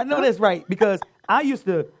 I know that's right because I used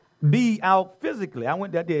to be out physically. I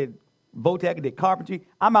did Votech, I did carpentry.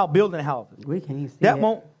 I'm out building houses. We can't see that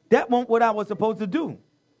won't what I was supposed to do.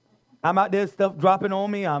 I'm out there, stuff dropping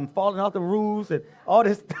on me. I'm falling off the roofs and all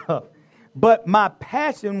this stuff. But my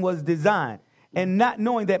passion was design. And not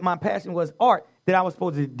knowing that my passion was art, that I was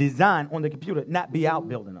supposed to design on the computer, not be out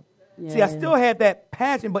building them. Yeah. See, I still had that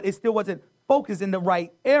passion, but it still wasn't focused in the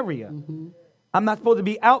right area. I'm not supposed to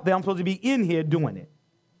be out there. I'm supposed to be in here doing it.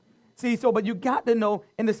 See, but you got to know,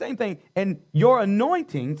 and the same thing, and your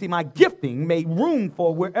anointing, my gifting made room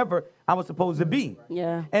for wherever I was supposed to be.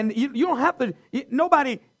 Yeah. And you don't have to,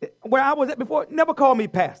 nobody, where I was at before, never called me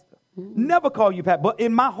pastor. Never call you pastor. But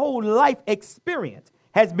in my whole life experience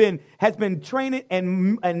has been training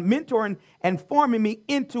and mentoring and forming me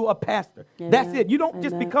into a pastor. Amen. That's it. You don't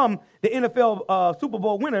just become the NFL Super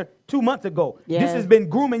Bowl winner 2 months ago. Yes. This has been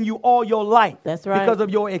grooming you all your life. That's right. Because of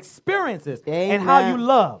your experiences and how you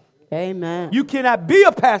love. Amen. You cannot be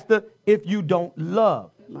a pastor if you don't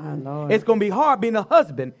love. My Lord. It's going to be hard being a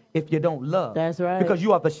husband if you don't love. That's right. Because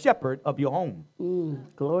you are the shepherd of your home.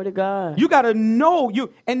 Glory to God. You got to know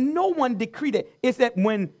you, and no one decreed it. It's that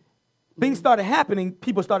when things started happening,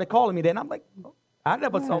 people started calling me that, and I'm like, oh, I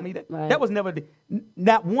never saw me that. Right. That was never,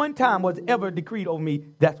 not one time was ever decreed over me.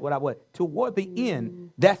 That's what I was. Toward the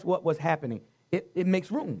end, that's what was happening. It makes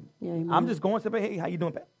room. Yeah, I'm just going to say, hey, how you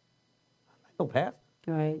doing, Pastor? No, Pastor.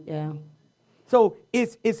 Right, yeah. So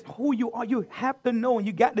it's who you are. You have to know, and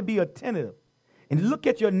you got to be attentive and look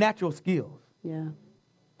at your natural skills. Yeah.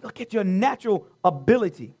 Look at your natural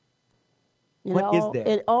ability. What is that?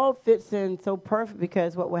 It all fits in so perfect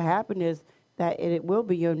because what will happen is that it will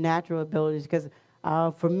be your natural abilities. Because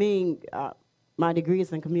for me, my degree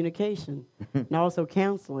is in communication and also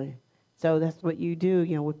counseling. So that's what you do,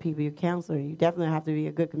 with people you're counseling. You definitely have to be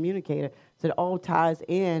a good communicator. So it all ties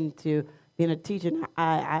into being a teacher.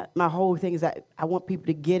 My whole thing is that I want people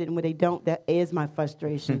to get it, and when they don't, that is my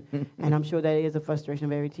frustration. And I'm sure that is a frustration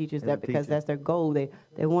of every teacher, because that's their goal. They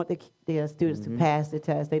want their students to pass the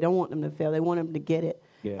test. They don't want them to fail. They want them to get it.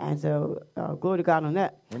 Yeah. And so glory to God on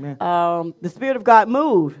that. Amen. The Spirit of God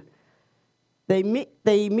moved. The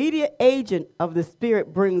immediate agent of the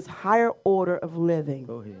Spirit brings higher order of living.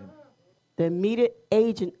 Go ahead. The immediate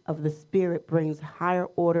agent of the Spirit brings higher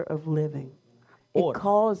order of living. Order. It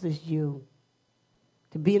causes you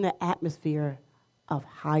to be in the atmosphere of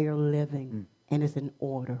higher living, and it's in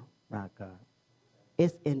order. My God.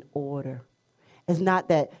 It's in order. It's not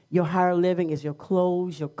that your higher living is your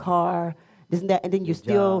clothes, your car, this and that, and then you're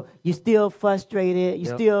still frustrated,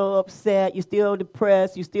 you're still upset, you're still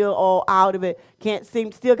depressed, you're still all out of it,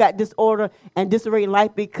 still got disorder and disarray in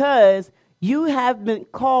life because you have been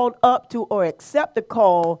called up to or accept the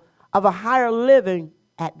call of a higher living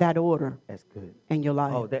at that order. That's good. In your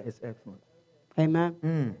life. Oh, that is excellent.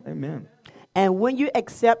 Amen. Amen. And when you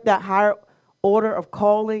accept that higher order of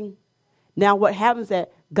calling, now what happens is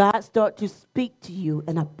that God starts to speak to you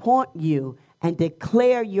and appoint you and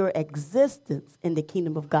declare your existence in the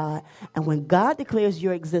kingdom of God. And when God declares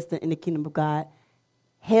your existence in the kingdom of God,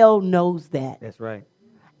 hell knows that. That's right.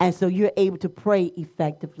 And so you're able to pray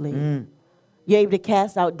effectively. You're able to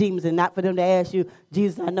cast out demons, and not for them to ask you,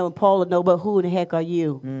 Jesus, I know, and Paul, I know, but who in the heck are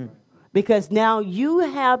you? Because now you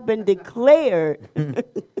have been declared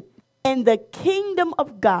in the kingdom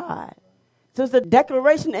of God. So it's a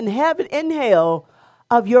declaration in heaven and hell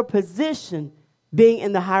of your position being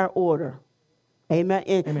in the higher order. Amen.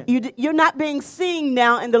 Amen. You're not being seen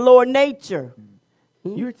now in the lower nature.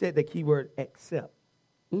 You said the key word accept.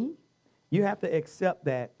 You have to accept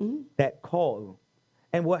that call.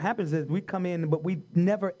 And what happens is we come in, but we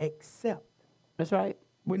never accept. That's right.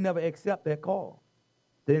 We never accept that call.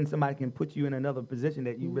 Then somebody can put you in another position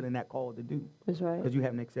that you're really not called to do. That's right. Because you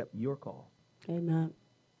haven't accepted your call. Amen.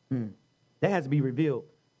 That has to be revealed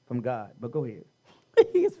from God. But go ahead.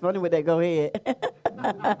 It's funny with that. Go ahead.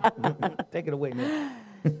 Take it away, man.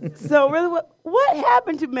 So really, what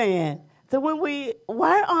happened to man? So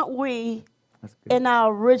why aren't we in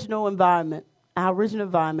our original environment? Our original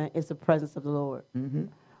environment is the presence of the Lord. And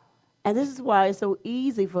this is why it's so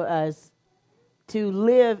easy for us to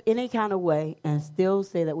live any kind of way and still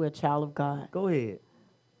say that we're a child of God. Go ahead.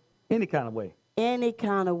 Any kind of way. Any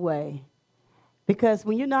kind of way. Because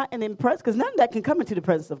when you're not in the presence, because none of that can come into the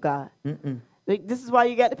presence of God. This is why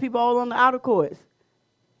you got the people all on the outer courts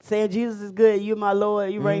saying Jesus is good, you're my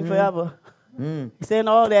Lord, you reign forever. Saying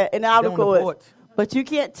all that in the outer courts. But you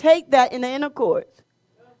can't take that in the inner courts.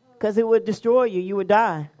 Because it would destroy you. You would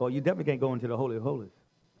die. Well, you definitely can't go into the Holy of Holies.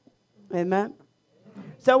 Amen.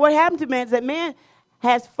 So what happened to man is that man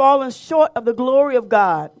has fallen short of the glory of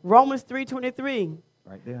God. Romans 3:23.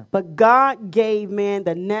 Right there. But God gave man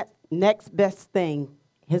the next best thing,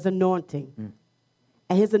 his anointing.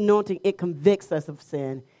 And his anointing, it convicts us of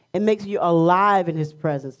sin. It makes you alive in his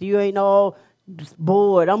presence. You ain't all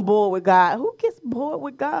bored. I'm bored with God. Who gets bored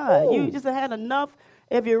with God? Ooh. You just had enough.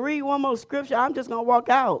 If you read one more scripture, I'm just going to walk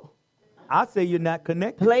out. I say you're not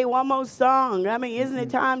connected. Play one more song. I mean, isn't it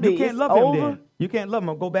time to You can't love him then. You can't love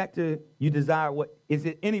him. Go back to you desire what. Is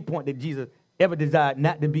it any point that Jesus ever desired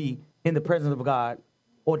not to be in the presence of God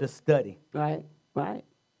or to study? Right.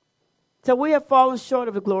 So we have fallen short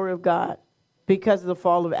of the glory of God because of the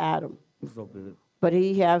fall of Adam. So good. But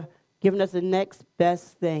he have given us the next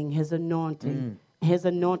best thing, his anointing. His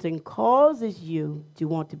anointing causes you to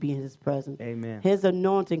want to be in his presence. Amen. His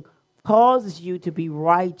anointing causes you to be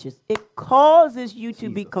righteous. It causes you to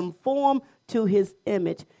be conformed to his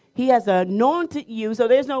image. He has anointed you, so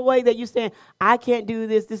there's no way that you're saying, I can't do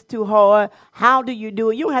this, this is too hard. How do you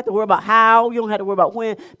do it? You don't have to worry about how, you don't have to worry about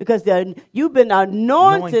when, because you've been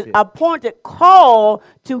anointed, appointed, called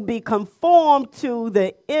to be conformed to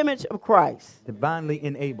the image of Christ. Divinely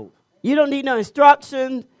enabled. You don't need no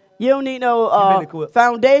instruction. You don't need no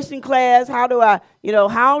foundation class. How do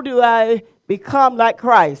I become like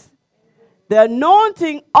Christ? The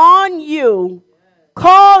anointing on you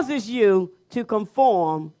causes you to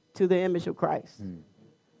conform to the image of Christ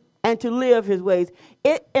and to live his ways.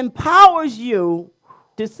 It empowers you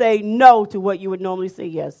to say no to what you would normally say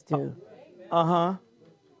yes to. Uh-huh.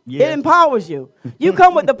 Yeah. It empowers you. You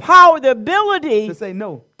come with the power, the ability to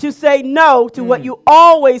say no to what you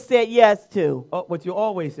always said yes to. What you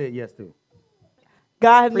always said yes to.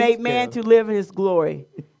 God has made man to live in his glory.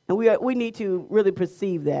 And we need to really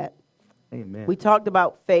perceive that. Amen. We talked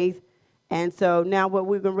about faith. And so now what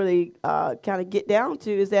we're going to really kind of get down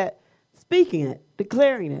to is that speaking it,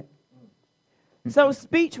 declaring it. So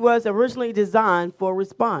speech was originally designed for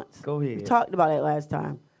response. Go ahead. We talked about it last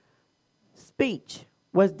time. Speech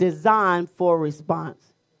was designed for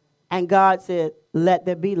response. And God said, let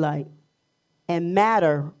there be light. And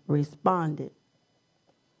matter responded.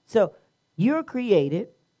 So you're created,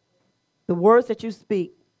 the words that you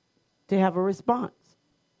speak, to have a response.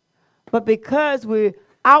 But because we're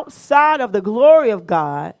outside of the glory of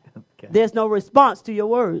God, there's no response to your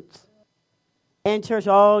words. In church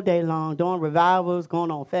all day long, doing revivals,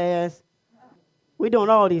 going on fast. We're doing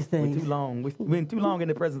all these things. We're too long. We've been too long in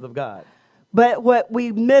the presence of God. But what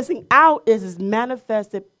we're missing out is his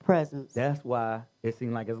manifested presence. That's why it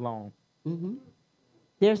seems like it's long. Mm-hmm.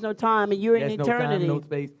 There's no time, and you're in eternity. There's no time, no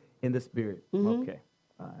space in the spirit. Mm-hmm. Okay.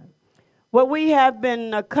 All right. What we have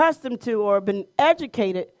been accustomed to or been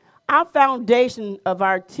educated, our foundation of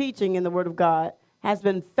our teaching in the Word of God has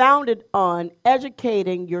been founded on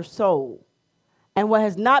educating your soul. And what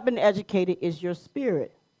has not been educated is your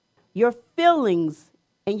spirit. Your feelings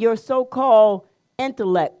and your so-called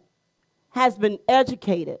intellect has been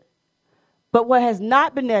educated. But what has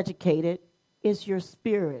not been educated is your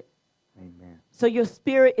spirit. Amen. So your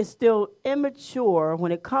spirit is still immature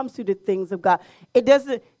when it comes to the things of God.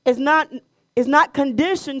 It's not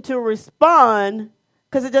conditioned to respond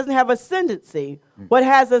because it doesn't have ascendancy. Mm-hmm. What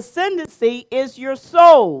has ascendancy is your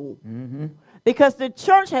soul. Mm-hmm. Because the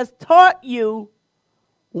church has taught you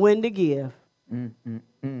when to give.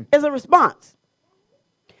 Mm-hmm. It's a response.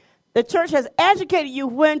 The church has educated you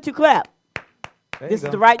when to clap. This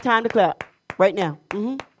is the right time to clap. Right now.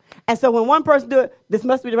 Mm-hmm. And so when one person do it, this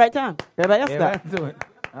must be the right time. Everybody else clap. Do it.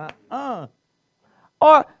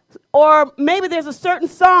 Or maybe there's a certain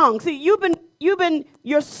song. See,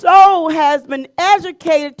 your soul has been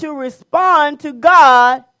educated to respond to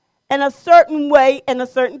God in a certain way in a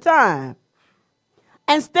certain time.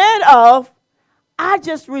 Instead of, I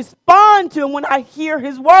just respond to him when I hear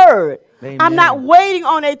his word. Amen. I'm not waiting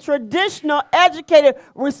on a traditional educated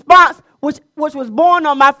response, which was born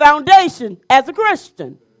on my foundation as a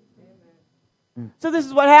Christian. So this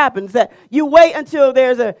is what happens, that you wait until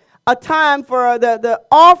there's a time for the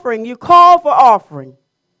offering. You call for offering.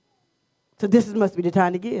 So this must be the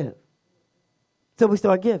time to give. So we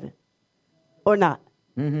start giving. Or not.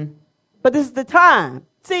 Mm-hmm. But this is the time.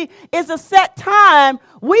 See, it's a set time.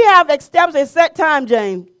 We have established a set time,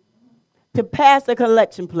 James, to pass the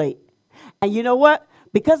collection plate. And you know what?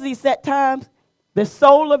 Because of these set times, the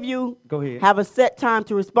soul of you have a set time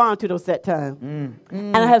to respond to those set times.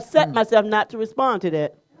 And I have set myself not to respond to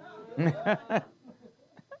that.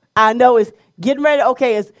 I know it's getting ready.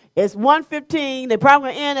 Okay, it's 1:15. They're probably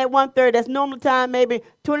going to end at 1:30. That's normal time, maybe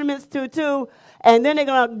 20 minutes to 2. And then they're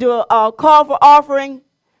going to do a call for offering,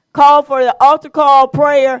 call for the altar call,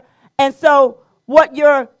 prayer. And so what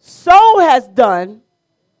your soul has done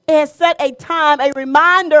is set a time, a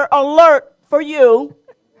reminder alert for you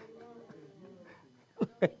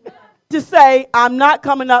to say, I'm not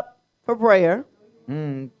coming up for prayer.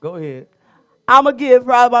 Go ahead. I'm going to give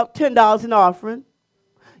probably about $10 in offering.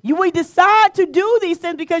 We decide to do these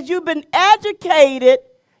things because you've been educated,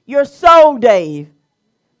 your soul, Dave,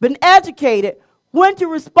 been educated when to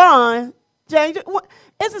respond. James,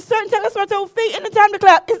 it's a certain time. That's what I told feet in the time to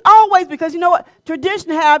clap. It's always because, you know what, tradition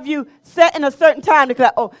have you set in a certain time to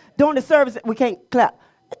clap. Oh, during the service, we can't clap.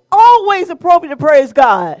 It's always appropriate to praise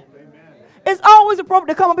God. It's always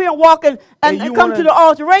appropriate to come up here and walk and come to the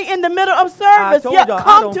altar right in the middle of service. Yeah,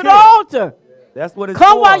 come to the altar. That's what it's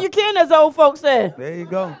come for. While you can, as old folks say. There you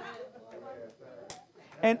go.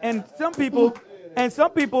 And some people And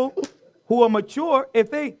some people who are mature, if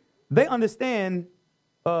they understand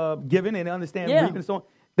giving and they understand reaping and so on,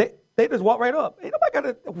 they just walk right up. Ain't nobody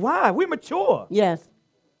got to. Why? We're mature. Yes.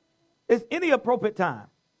 It's any appropriate time.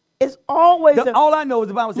 It's always. All I know is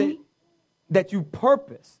the Bible says that you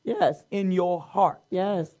purpose. Yes. In your heart.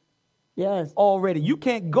 Yes. Yes. Already. You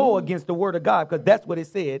can't go against the word of God because that's what it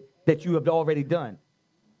said that you have already done.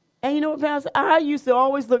 And you know what, Pastor? I used to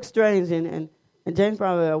always look strange, and James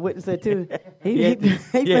probably witnessed it too.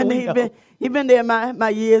 He been there my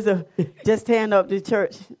years of just tearing up the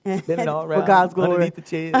church for God's glory. Underneath the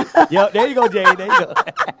chairs. Yep, there you go, Jay. There you go.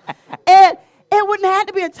 And it wouldn't have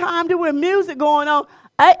to be a time to with music going on.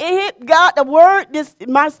 It hit God, the word,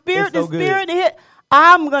 my spirit, the spirit, it hit.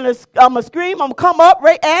 I'm gonna scream, I'm gonna come up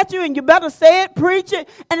right at you, and you better say it, preach it.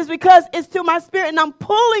 And it's because it's to my spirit, and I'm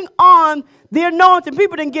pulling on the anointing.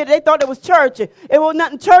 People didn't get it. They thought it was churchy. It was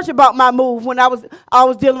nothing church about my move when I was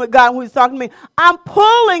dealing with God and He was talking to me. I'm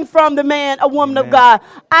pulling from the man, a woman of God.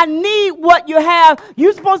 I need what you have.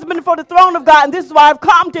 You're supposed to be before the throne of God, and this is why I've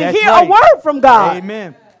come to hear a word from God.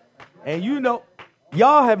 Amen. And you know,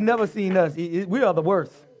 y'all have never seen us. We are the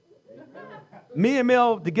worst. Me and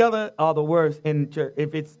Mel together are the worst in church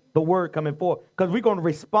if it's the word coming forth because we're going to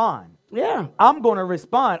respond. Yeah. I'm going to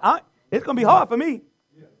respond. It's going to be hard for me.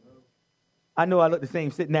 I know I look the same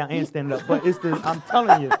sitting down and standing up, but I'm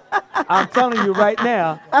telling you right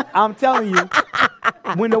now,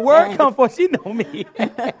 when the word comes forth, she know me.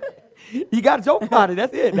 You got to joke about it.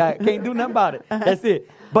 That's it. I can't do nothing about it. That's it.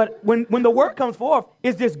 But when the word comes forth,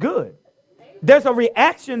 it's just good. There's a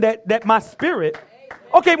reaction that my spirit.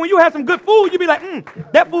 Okay, when you have some good food, you be like,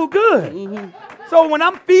 that food good. Mm-hmm. So when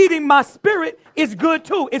I'm feeding my spirit, it's good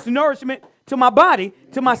too. It's nourishment to my body,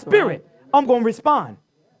 to my spirit. I'm going to respond.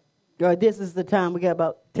 This is the time. We got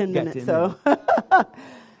about 10 minutes. So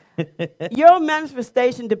your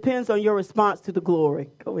manifestation depends on your response to the glory.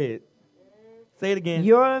 Go ahead. Say it again.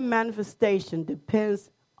 Your manifestation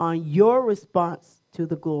depends on your response to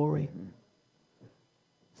the glory. Mm-hmm.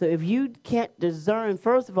 So if you can't discern,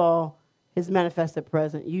 first of all, His manifested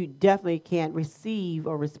presence, you definitely can't receive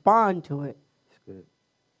or respond to it. That's good.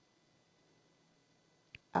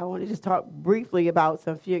 I want to just talk briefly about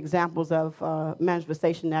some few examples of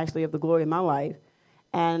manifestation, actually, of the glory in my life.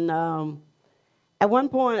 And at one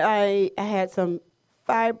point, I had some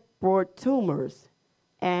fibroid tumors,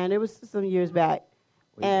 and it was some years back.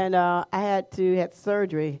 And I had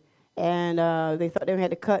surgery, and they thought they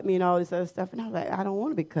had to cut me and all this other stuff. And I was like, I don't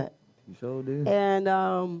want to be cut. You sure did. And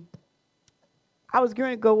I was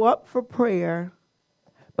going to go up for prayer,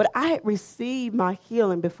 but I had received my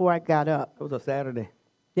healing before I got up. It was a Saturday.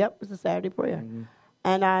 Yep, it was a Saturday prayer. Mm-hmm.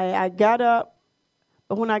 And I got up,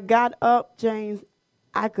 but when I got up, James,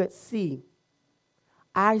 I could see.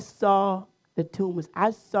 I saw the tumors.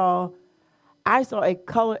 I saw a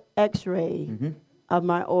color X-ray of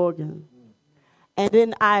my organ. And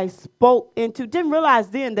then I spoke didn't realize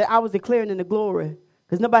then that I was declaring in the glory.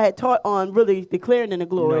 Because nobody had taught on really declaring in the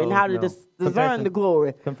glory and how to discern the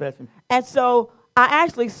glory. Confession. And so I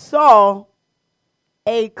actually saw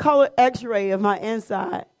a color X-ray of my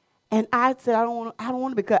inside, and I said, I don't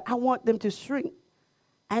want to be cut. I want them to shrink.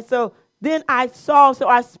 And so then I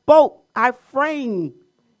spoke, I framed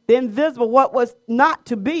the invisible, what was not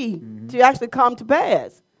to be, to actually come to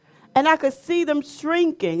pass. And I could see them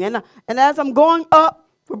shrinking. And as I'm going up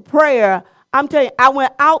for prayer, I'm telling you, I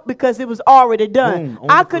went out because it was already done.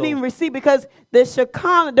 I couldn't even receive because the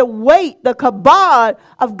Shekinah, the weight, the kabod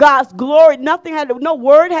of God's glory, no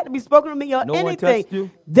word had to be spoken to me or anything. One touched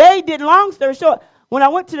you? They did, long story short, when I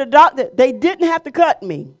went to the doctor, they didn't have to cut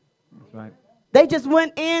me. That's right. They just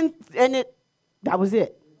went in and that was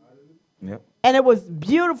it. Yep. And it was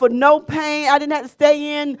beautiful, no pain. I didn't have to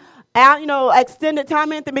stay in extended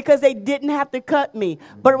time anything because they didn't have to cut me.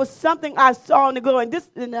 But it was something I saw in the glory. And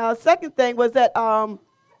the second thing was that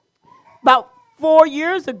about 4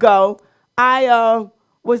 years ago,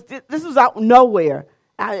 this was out nowhere.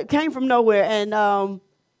 It came from nowhere. And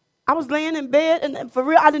I was laying in bed, and for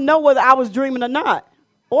real, I didn't know whether I was dreaming or not,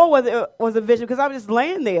 or whether it was a vision, because I was just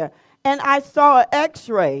laying there. And I saw an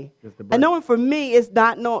X-ray. And knowing for me, it's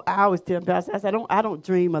not I always tell Pastor, I said, I don't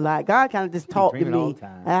dream a lot. God kind of just talked to me. All the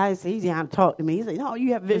time. I said, he's trying to talk to me. He said, no,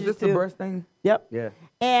 you have vision too. Is this the birth thing? Yep. Yeah.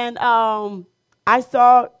 And I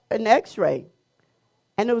saw an X-ray.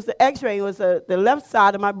 And it was the X-ray. It was the left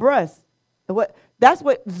side of my breast. That's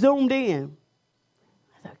what zoomed in.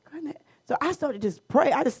 I said, goodness. So I started to just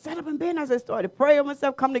pray. I just sat up in bed and I just started praying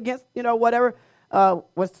myself, coming against, whatever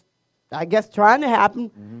was, I guess, trying to happen.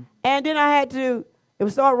 Mm-hmm. And then it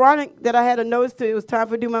was so ironic that I had a notice it was time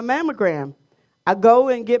for do my mammogram. I go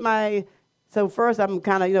and get my So first I'm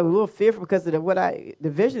kind of, a little fearful because of the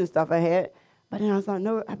vision stuff I had. But then I was like,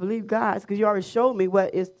 no, I believe God, because you already showed me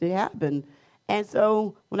what is to happen. And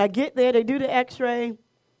so when I get there, they do the x-ray.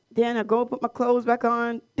 Then I go put my clothes back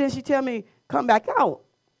on. Then she tell me, come back out.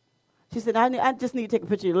 She said, I just need to take a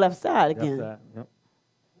picture of your left side again. Left side, yep.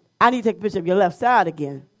 I need to take a picture of your left side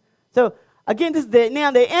again. So, again,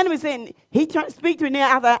 now the enemy saying, he trying to speak to me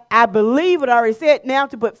now. I believe what I already said, now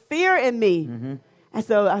to put fear in me. Mm-hmm. And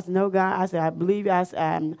so I said, no, God. I said, I believe you. I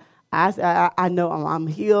said, I know I'm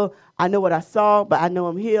healed. I know what I saw, but I know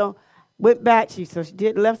I'm healed. Went back. So she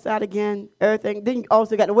did left side again, everything. Then you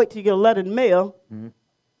also got to wait till you get a letter in the mail. Mm-hmm.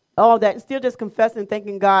 All that. Still just confessing,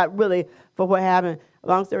 thanking God really for what happened.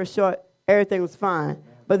 Long story short, everything was fine.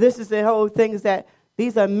 But this is the whole thing, is that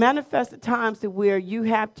these are manifested times to where you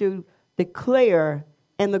have to declare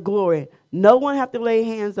in the glory. No one have to lay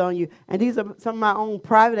hands on you. And these are some of my own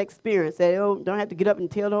private experience. That don't have to get up and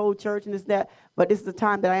tell the whole church and this, that. But this is the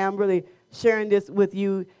time that I am really sharing this with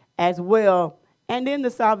you as well. And then the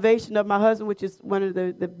salvation of my husband, which is one of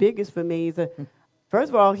the biggest for me. First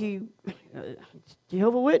of all, he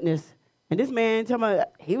Jehovah's Witness. And this man told me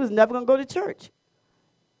he was never going to go to church.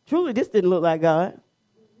 Truly, this didn't look like God.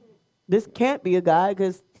 This can't be a God,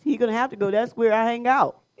 because he's going to have to go. That's where I hang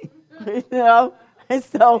out. And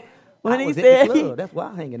so when he said... That's why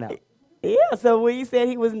I'm hanging out. Yeah, so when he said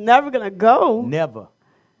he was never going to go... Never.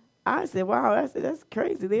 I said, wow, that's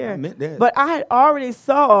crazy there. I meant that. But I had already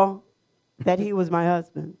saw that he was my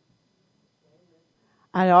husband.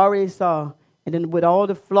 I already saw. And then with all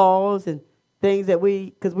the flaws and things that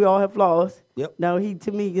because we all have flaws. Yep. No,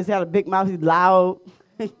 to me, he just had a big mouth. He's loud.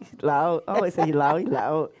 He's loud. I always say he's loud. He's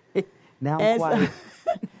loud. Now I'm quiet.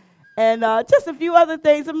 And just a few other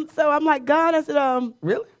things. So I'm like, God, I said,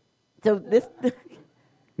 Really? So this.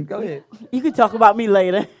 Go ahead. You can talk about me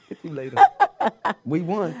later. Get you later. We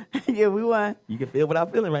won. Yeah, we won. You can feel what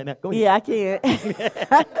I'm feeling right now. Go ahead. Yeah, I can.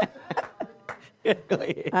 Go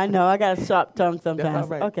ahead. I know. I got a sharp tongue sometimes. That's all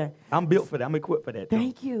right. Okay. I'm built for that. I'm equipped for that.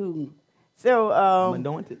 Thank you. So, I'm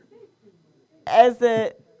anointed.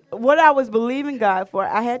 What I was believing God for,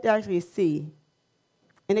 I had to actually see.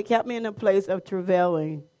 And it kept me in a place of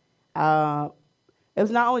travailing. It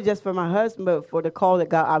was not only just for my husband, but for the call that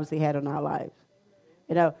God obviously had on our lives.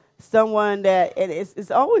 Someone that, and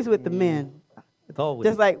it's always with the men. It's always.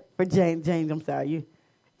 Just like for James, I'm sorry.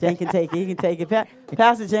 James can take it. He can take it.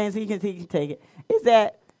 Pastor James, he can take it. Is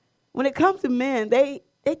that when it comes to men, they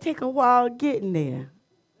take a while getting there.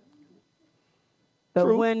 But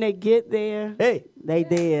True. when they get there, hey, they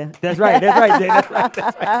there. That's right. Jay. That's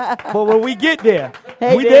right. But when we get there,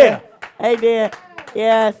 we there. Hey there.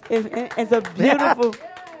 Yes, it's a beautiful.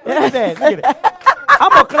 Look at that. I'm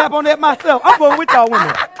going to clap on that myself. I'm going with y'all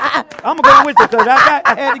women. I'm going to go with you because I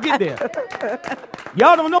had to get there.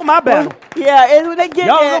 Y'all don't know my battle. Yeah, and when they get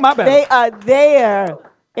y'all there, know my battle. They are there.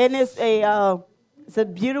 And it's a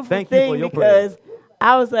beautiful Thank thing, you for your because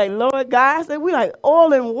I was like, Lord God, I said, we like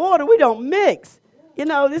oil and water. We don't mix.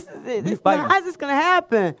 This is how's this going to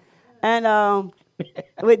happen? And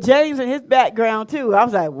with James and his background, too, I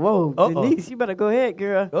was like, whoa, Denise, you better go ahead,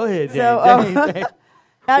 girl. Go ahead, James.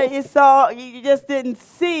 So, you saw, you just didn't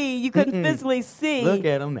see, you couldn't physically see Look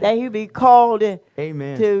at him now. that he'd be called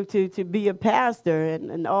Amen. to be a pastor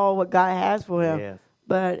and all what God has for him. Yes.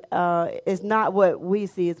 But it's not what we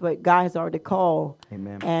see, it's what God has already called.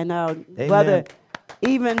 Amen. And whether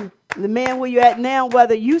even the man where you're at now,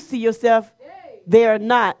 whether you see yourself there or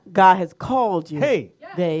not, God has called you,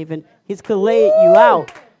 Dave, and he's collated you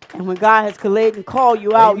out. And when God has collated and called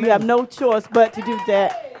you out, you have no choice but to do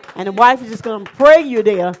that. And the wife is just going to pray you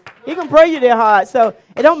there. He can pray you there hard. So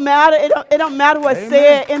it don't matter. It don't matter what's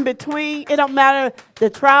said in between. It don't matter the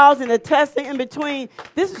trials and the testing in between.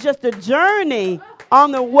 This is just a journey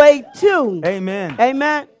on the way to. Amen.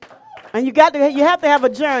 Amen. And you have to have a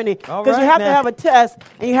journey, because you have to have a test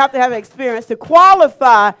and you have to have an experience to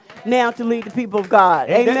qualify now to lead the people of God.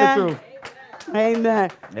 Ain't that the truth? truth? Amen.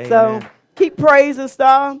 So keep praising,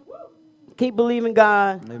 star. Keep believing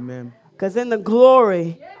God. Amen. Because in the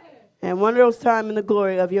glory, and one of those times in the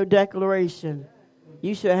glory of your declaration,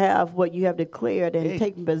 you should have what you have declared and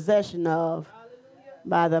taken possession of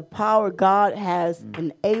by the power God has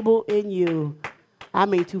enabled in you. I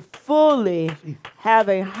mean, to fully have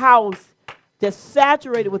a house that's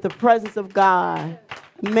saturated with the presence of God,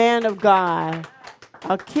 man of God,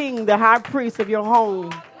 a king, the high priest of your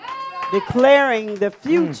home, declaring the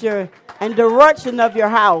future and direction of your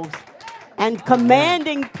house, and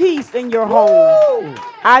commanding peace in your home.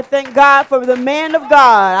 I thank God for the man of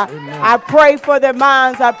God. I pray for their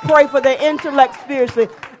minds. I pray for their intellect spiritually.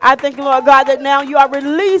 I thank you, Lord God, that now you are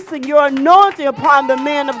releasing your anointing upon the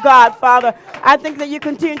men of God, Father. I think that you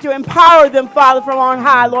continue to empower them, Father, from on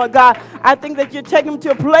high, Lord God. I think that you take them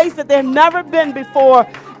to a place that they've never been before.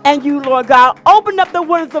 And you, Lord God, open up the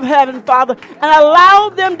windows of heaven, Father, and allow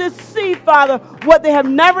them to see, Father, what they have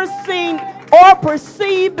never seen or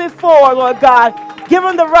perceived before, Lord God. Give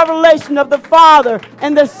them the revelation of the Father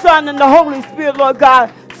and the Son and the Holy Spirit, Lord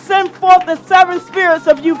God. Send forth the seven spirits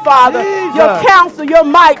of you, Father. Jesus. Your counsel, your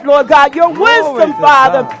might, Lord God. Your wisdom,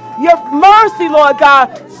 Father. Your mercy, Lord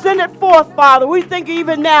God. Send it forth, Father. We think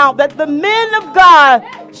even now that the men of God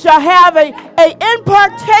shall have a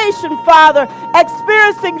impartation, Father,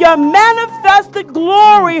 experiencing your manifested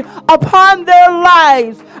glory upon their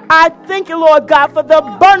lives. I thank you, Lord God, for the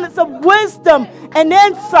abundance of wisdom and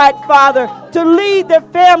insight, Father, to lead their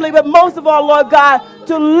family, but most of all, Lord God,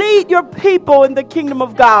 to lead your people in the kingdom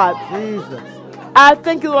of God. Jesus. I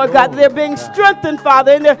thank you, Lord God, that they're being strengthened,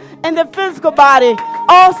 Father, in their physical body.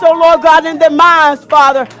 Also, Lord God, in their minds,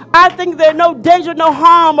 Father. I think that no danger, no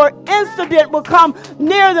harm, or incident will come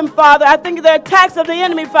near them, Father. I think the attacks of the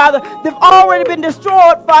enemy, Father, they've already been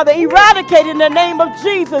destroyed, Father, eradicated in the name of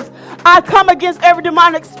Jesus. I come against every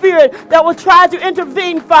demonic spirit that will try to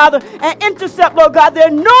intervene, Father, and intercept, Lord God, the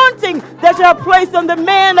anointing that you have placed on the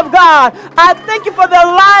man of God. I thank you for their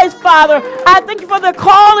lives, Father. I thank you for the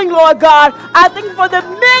calling, Lord God. I thank you for the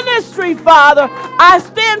ministry, Father. I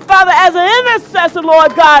stand, Father, as an intercessor,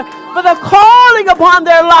 Lord God, for the calling upon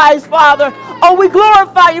their lives, Father. Oh, we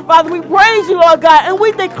glorify you, Father. We praise you, Lord God, and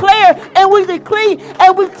we declare and we decree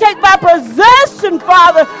and we take by possession,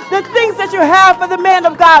 Father, the things that you have for the man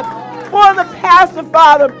of God, for the pastor,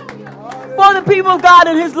 Father, for the people of God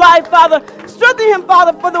in his life, Father. Strengthen him,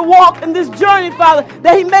 Father, for the walk in this journey, Father,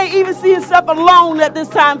 that he may even see himself alone at this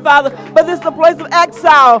time, Father. But this is a place of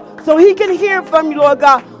exile, so he can hear from you, Lord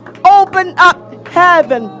God. Open up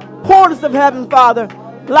heaven, portals of heaven, Father,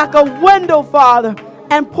 like a window, Father,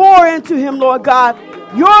 and pour into him, Lord God,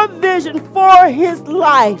 your vision for his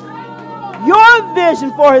life. Your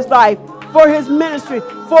vision for his life, for his ministry,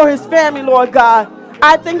 for his family, Lord God.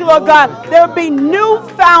 I thank you, Lord God, there will be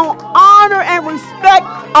newfound honor and respect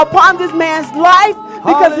upon this man's life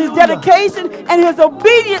because of his dedication and his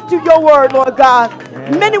obedience to your word, Lord God.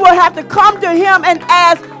 Yeah. Many will have to come to him and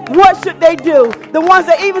ask, what should they do? The ones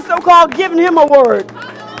that even so-called giving him a word.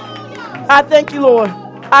 I thank you, Lord.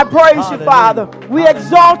 I praise you, Father. We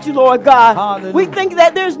exalt you, Lord God. Hallelujah. We think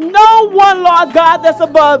that there's no one, Lord God, that's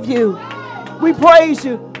above you. We praise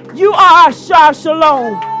you. You are our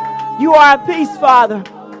Shalom. You are our peace, Father.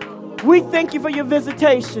 We thank you for your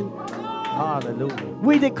visitation. Hallelujah.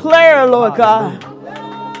 We declare, Lord God,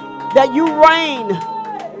 that you reign,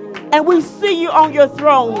 and we see you on your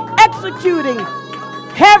throne, executing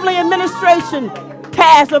heavenly administration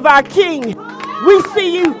tasks of our King. We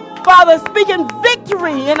see you, Father, speaking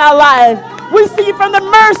victory in our lives. We see you from the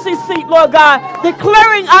mercy seat, Lord God,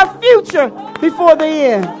 declaring our future before the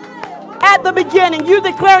end. At the beginning, you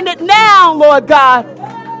declaring it now, Lord God,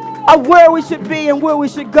 of where we should be and where we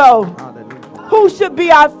should go. Who should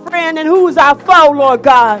be our friend and who is our foe, Lord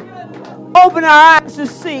God. Open our eyes to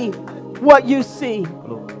see what you see.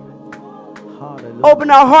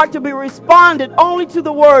 Open our heart to be responded only to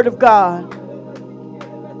the word of God.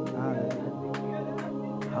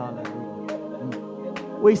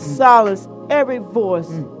 We silence every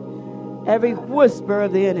voice, every whisper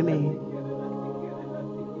of the enemy.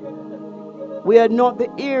 We anoint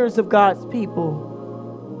the ears of God's people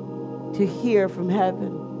to hear from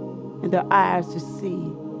heaven and their eyes to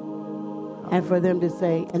see, and for them to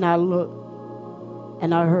say, and I looked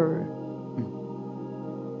and I heard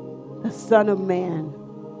the Son of Man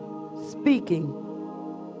speaking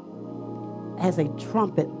as a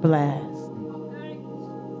trumpet blast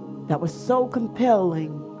that was so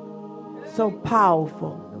compelling, so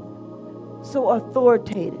powerful, so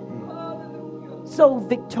authoritative, so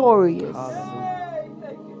victorious.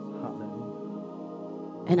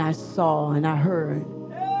 And I saw and I heard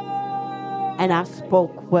and I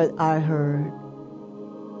spoke what I heard.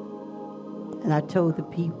 And I told the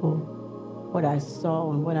people what I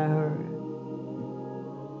saw and what I heard.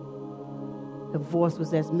 The voice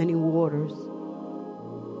was as many waters,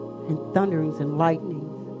 and thunderings and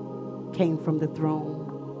lightnings came from the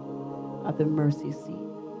throne of the mercy seat.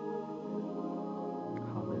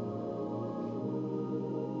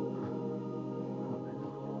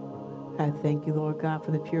 I thank you, Lord God,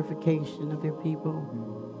 for the purification of your people.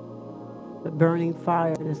 The burning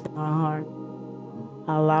fire that's in our heart.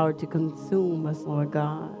 Allow it to consume us, Lord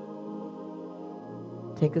God.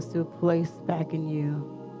 Take us to a place back in you.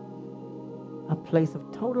 A place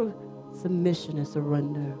of total submission and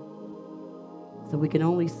surrender. so we can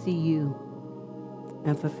only see you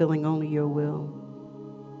and fulfilling only your will.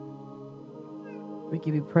 We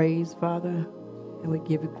give you praise, Father, and we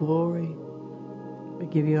give you glory. We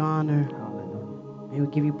give you honor. Hallelujah. And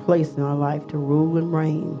we give you place in our life to rule and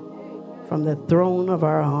reign from the throne of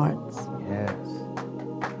our hearts. Yes.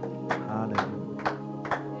 Hallelujah.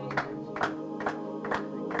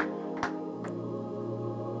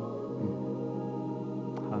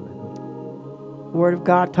 The Word of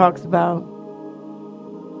God talks about,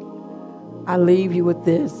 I leave you with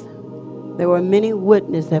this. There were many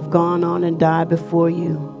witnesses have gone on and died before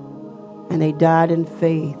you, and they died in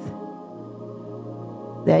faith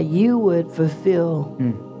that you would fulfill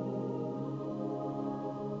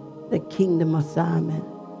the kingdom assignment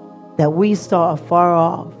that we saw afar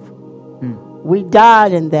off. We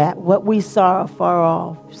died in that, what we saw afar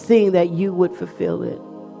off, seeing that you would fulfill it.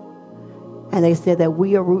 And they said that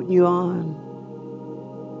we are rooting you on.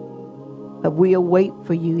 But we await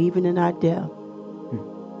for you even in our death.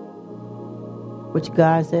 Which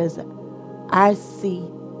God says, I see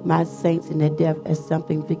my saints in their death as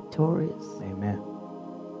something victorious. Amen.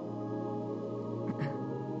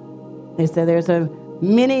 They said there's a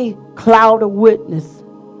many cloud of witness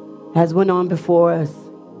has went on before us,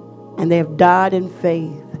 and they have died in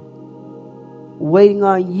faith, waiting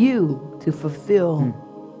on you to fulfill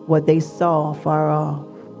what they saw far off.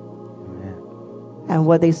 And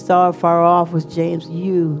what they saw far off was, James,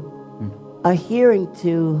 you adhering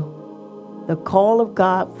to the call of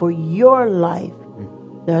God for your life,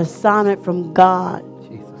 the assignment from God,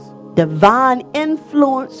 Jesus. Divine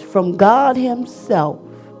influence from God himself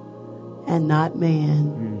and not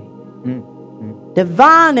man.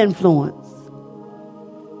 Divine influence.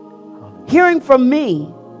 Hearing from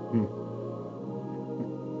me.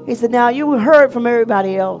 He said, now you heard from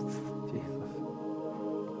everybody else.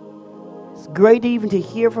 Great even to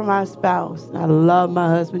hear from our spouse. I love my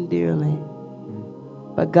husband dearly.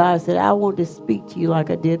 But God said, I want to speak to you like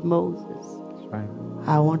I did Moses. That's right.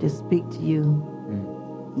 I want to speak to you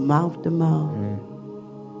mouth to mouth.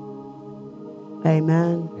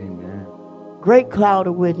 Amen. Amen. Great cloud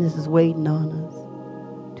of witnesses waiting on us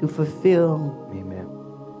to fulfill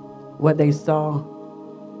what they saw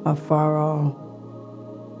afar off.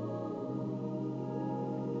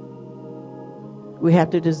 We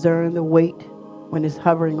have to discern the weight when it's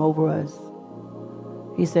hovering over us.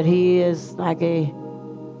 He said he is like a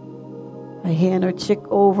hen or chick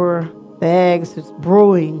over the eggs that's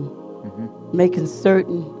brewing, making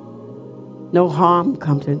certain no harm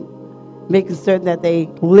comes to, making certain that they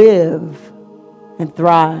live and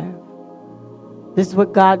thrive. This is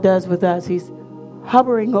what God does with us. He's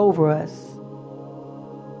hovering over us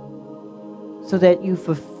so that you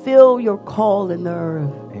fulfill your call in the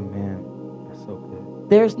earth. Amen.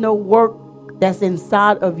 There's no work that's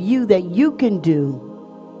inside of you that you can do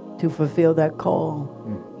to fulfill that call.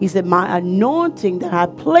 He said, my anointing that I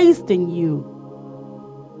placed in you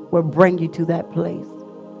will bring you to that place.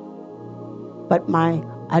 But my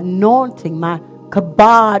anointing, my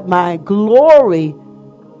kabod, my glory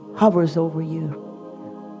hovers over you.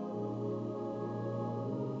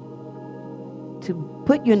 To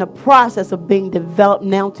put you in a process of being developed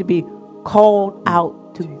now to be called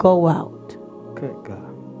out, to go out. Good God.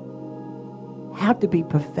 Have to be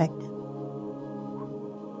perfected.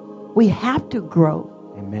 We have to grow.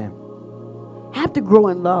 Amen. Have to grow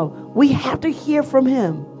in love. We have to hear from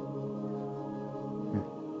him.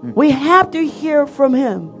 We have to hear from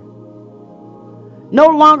him. No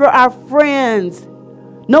longer our friends.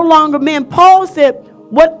 No longer men. Paul said,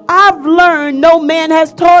 what I've learned, no man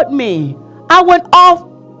has taught me. I went off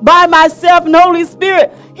by myself in the Holy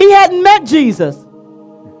Spirit. He hadn't met Jesus.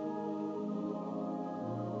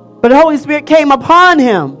 But the Holy Spirit came upon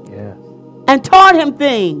him and taught him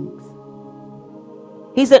things.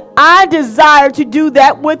 He said, I desire to do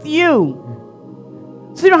that with you.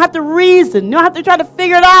 So you don't have to reason. You don't have to try to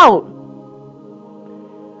figure it out.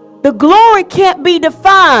 The glory can't be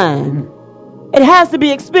defined. It has to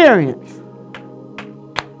be experienced.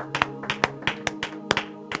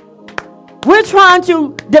 We're trying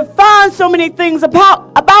to define so many things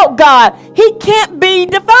about God. He can't be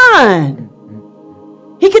defined.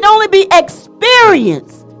 He can only be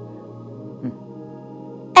experienced.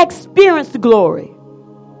 Experience the glory.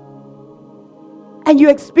 And you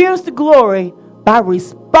experience the glory by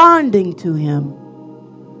responding to him.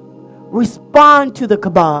 Respond to the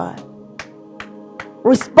kabod.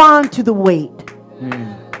 Respond to the weight.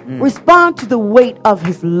 Respond to the weight of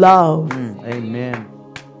his love. Amen.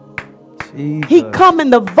 Jesus. He come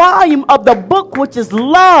in the volume of the book, which is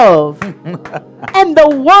love. And the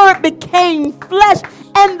word became flesh.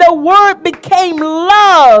 And the word became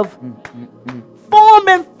love. form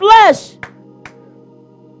in flesh.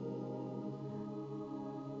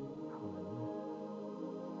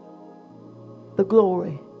 The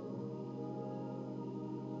glory.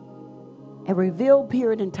 A revealed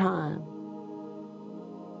period in time.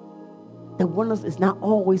 The windows is not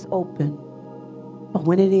always open, but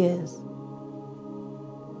when it is,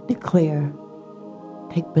 declare,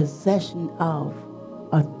 take possession of,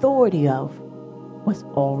 authority of what's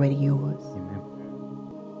already yours. Amen.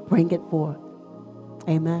 Bring it forth.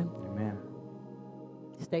 Amen. Amen.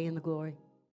 Stay in the glory.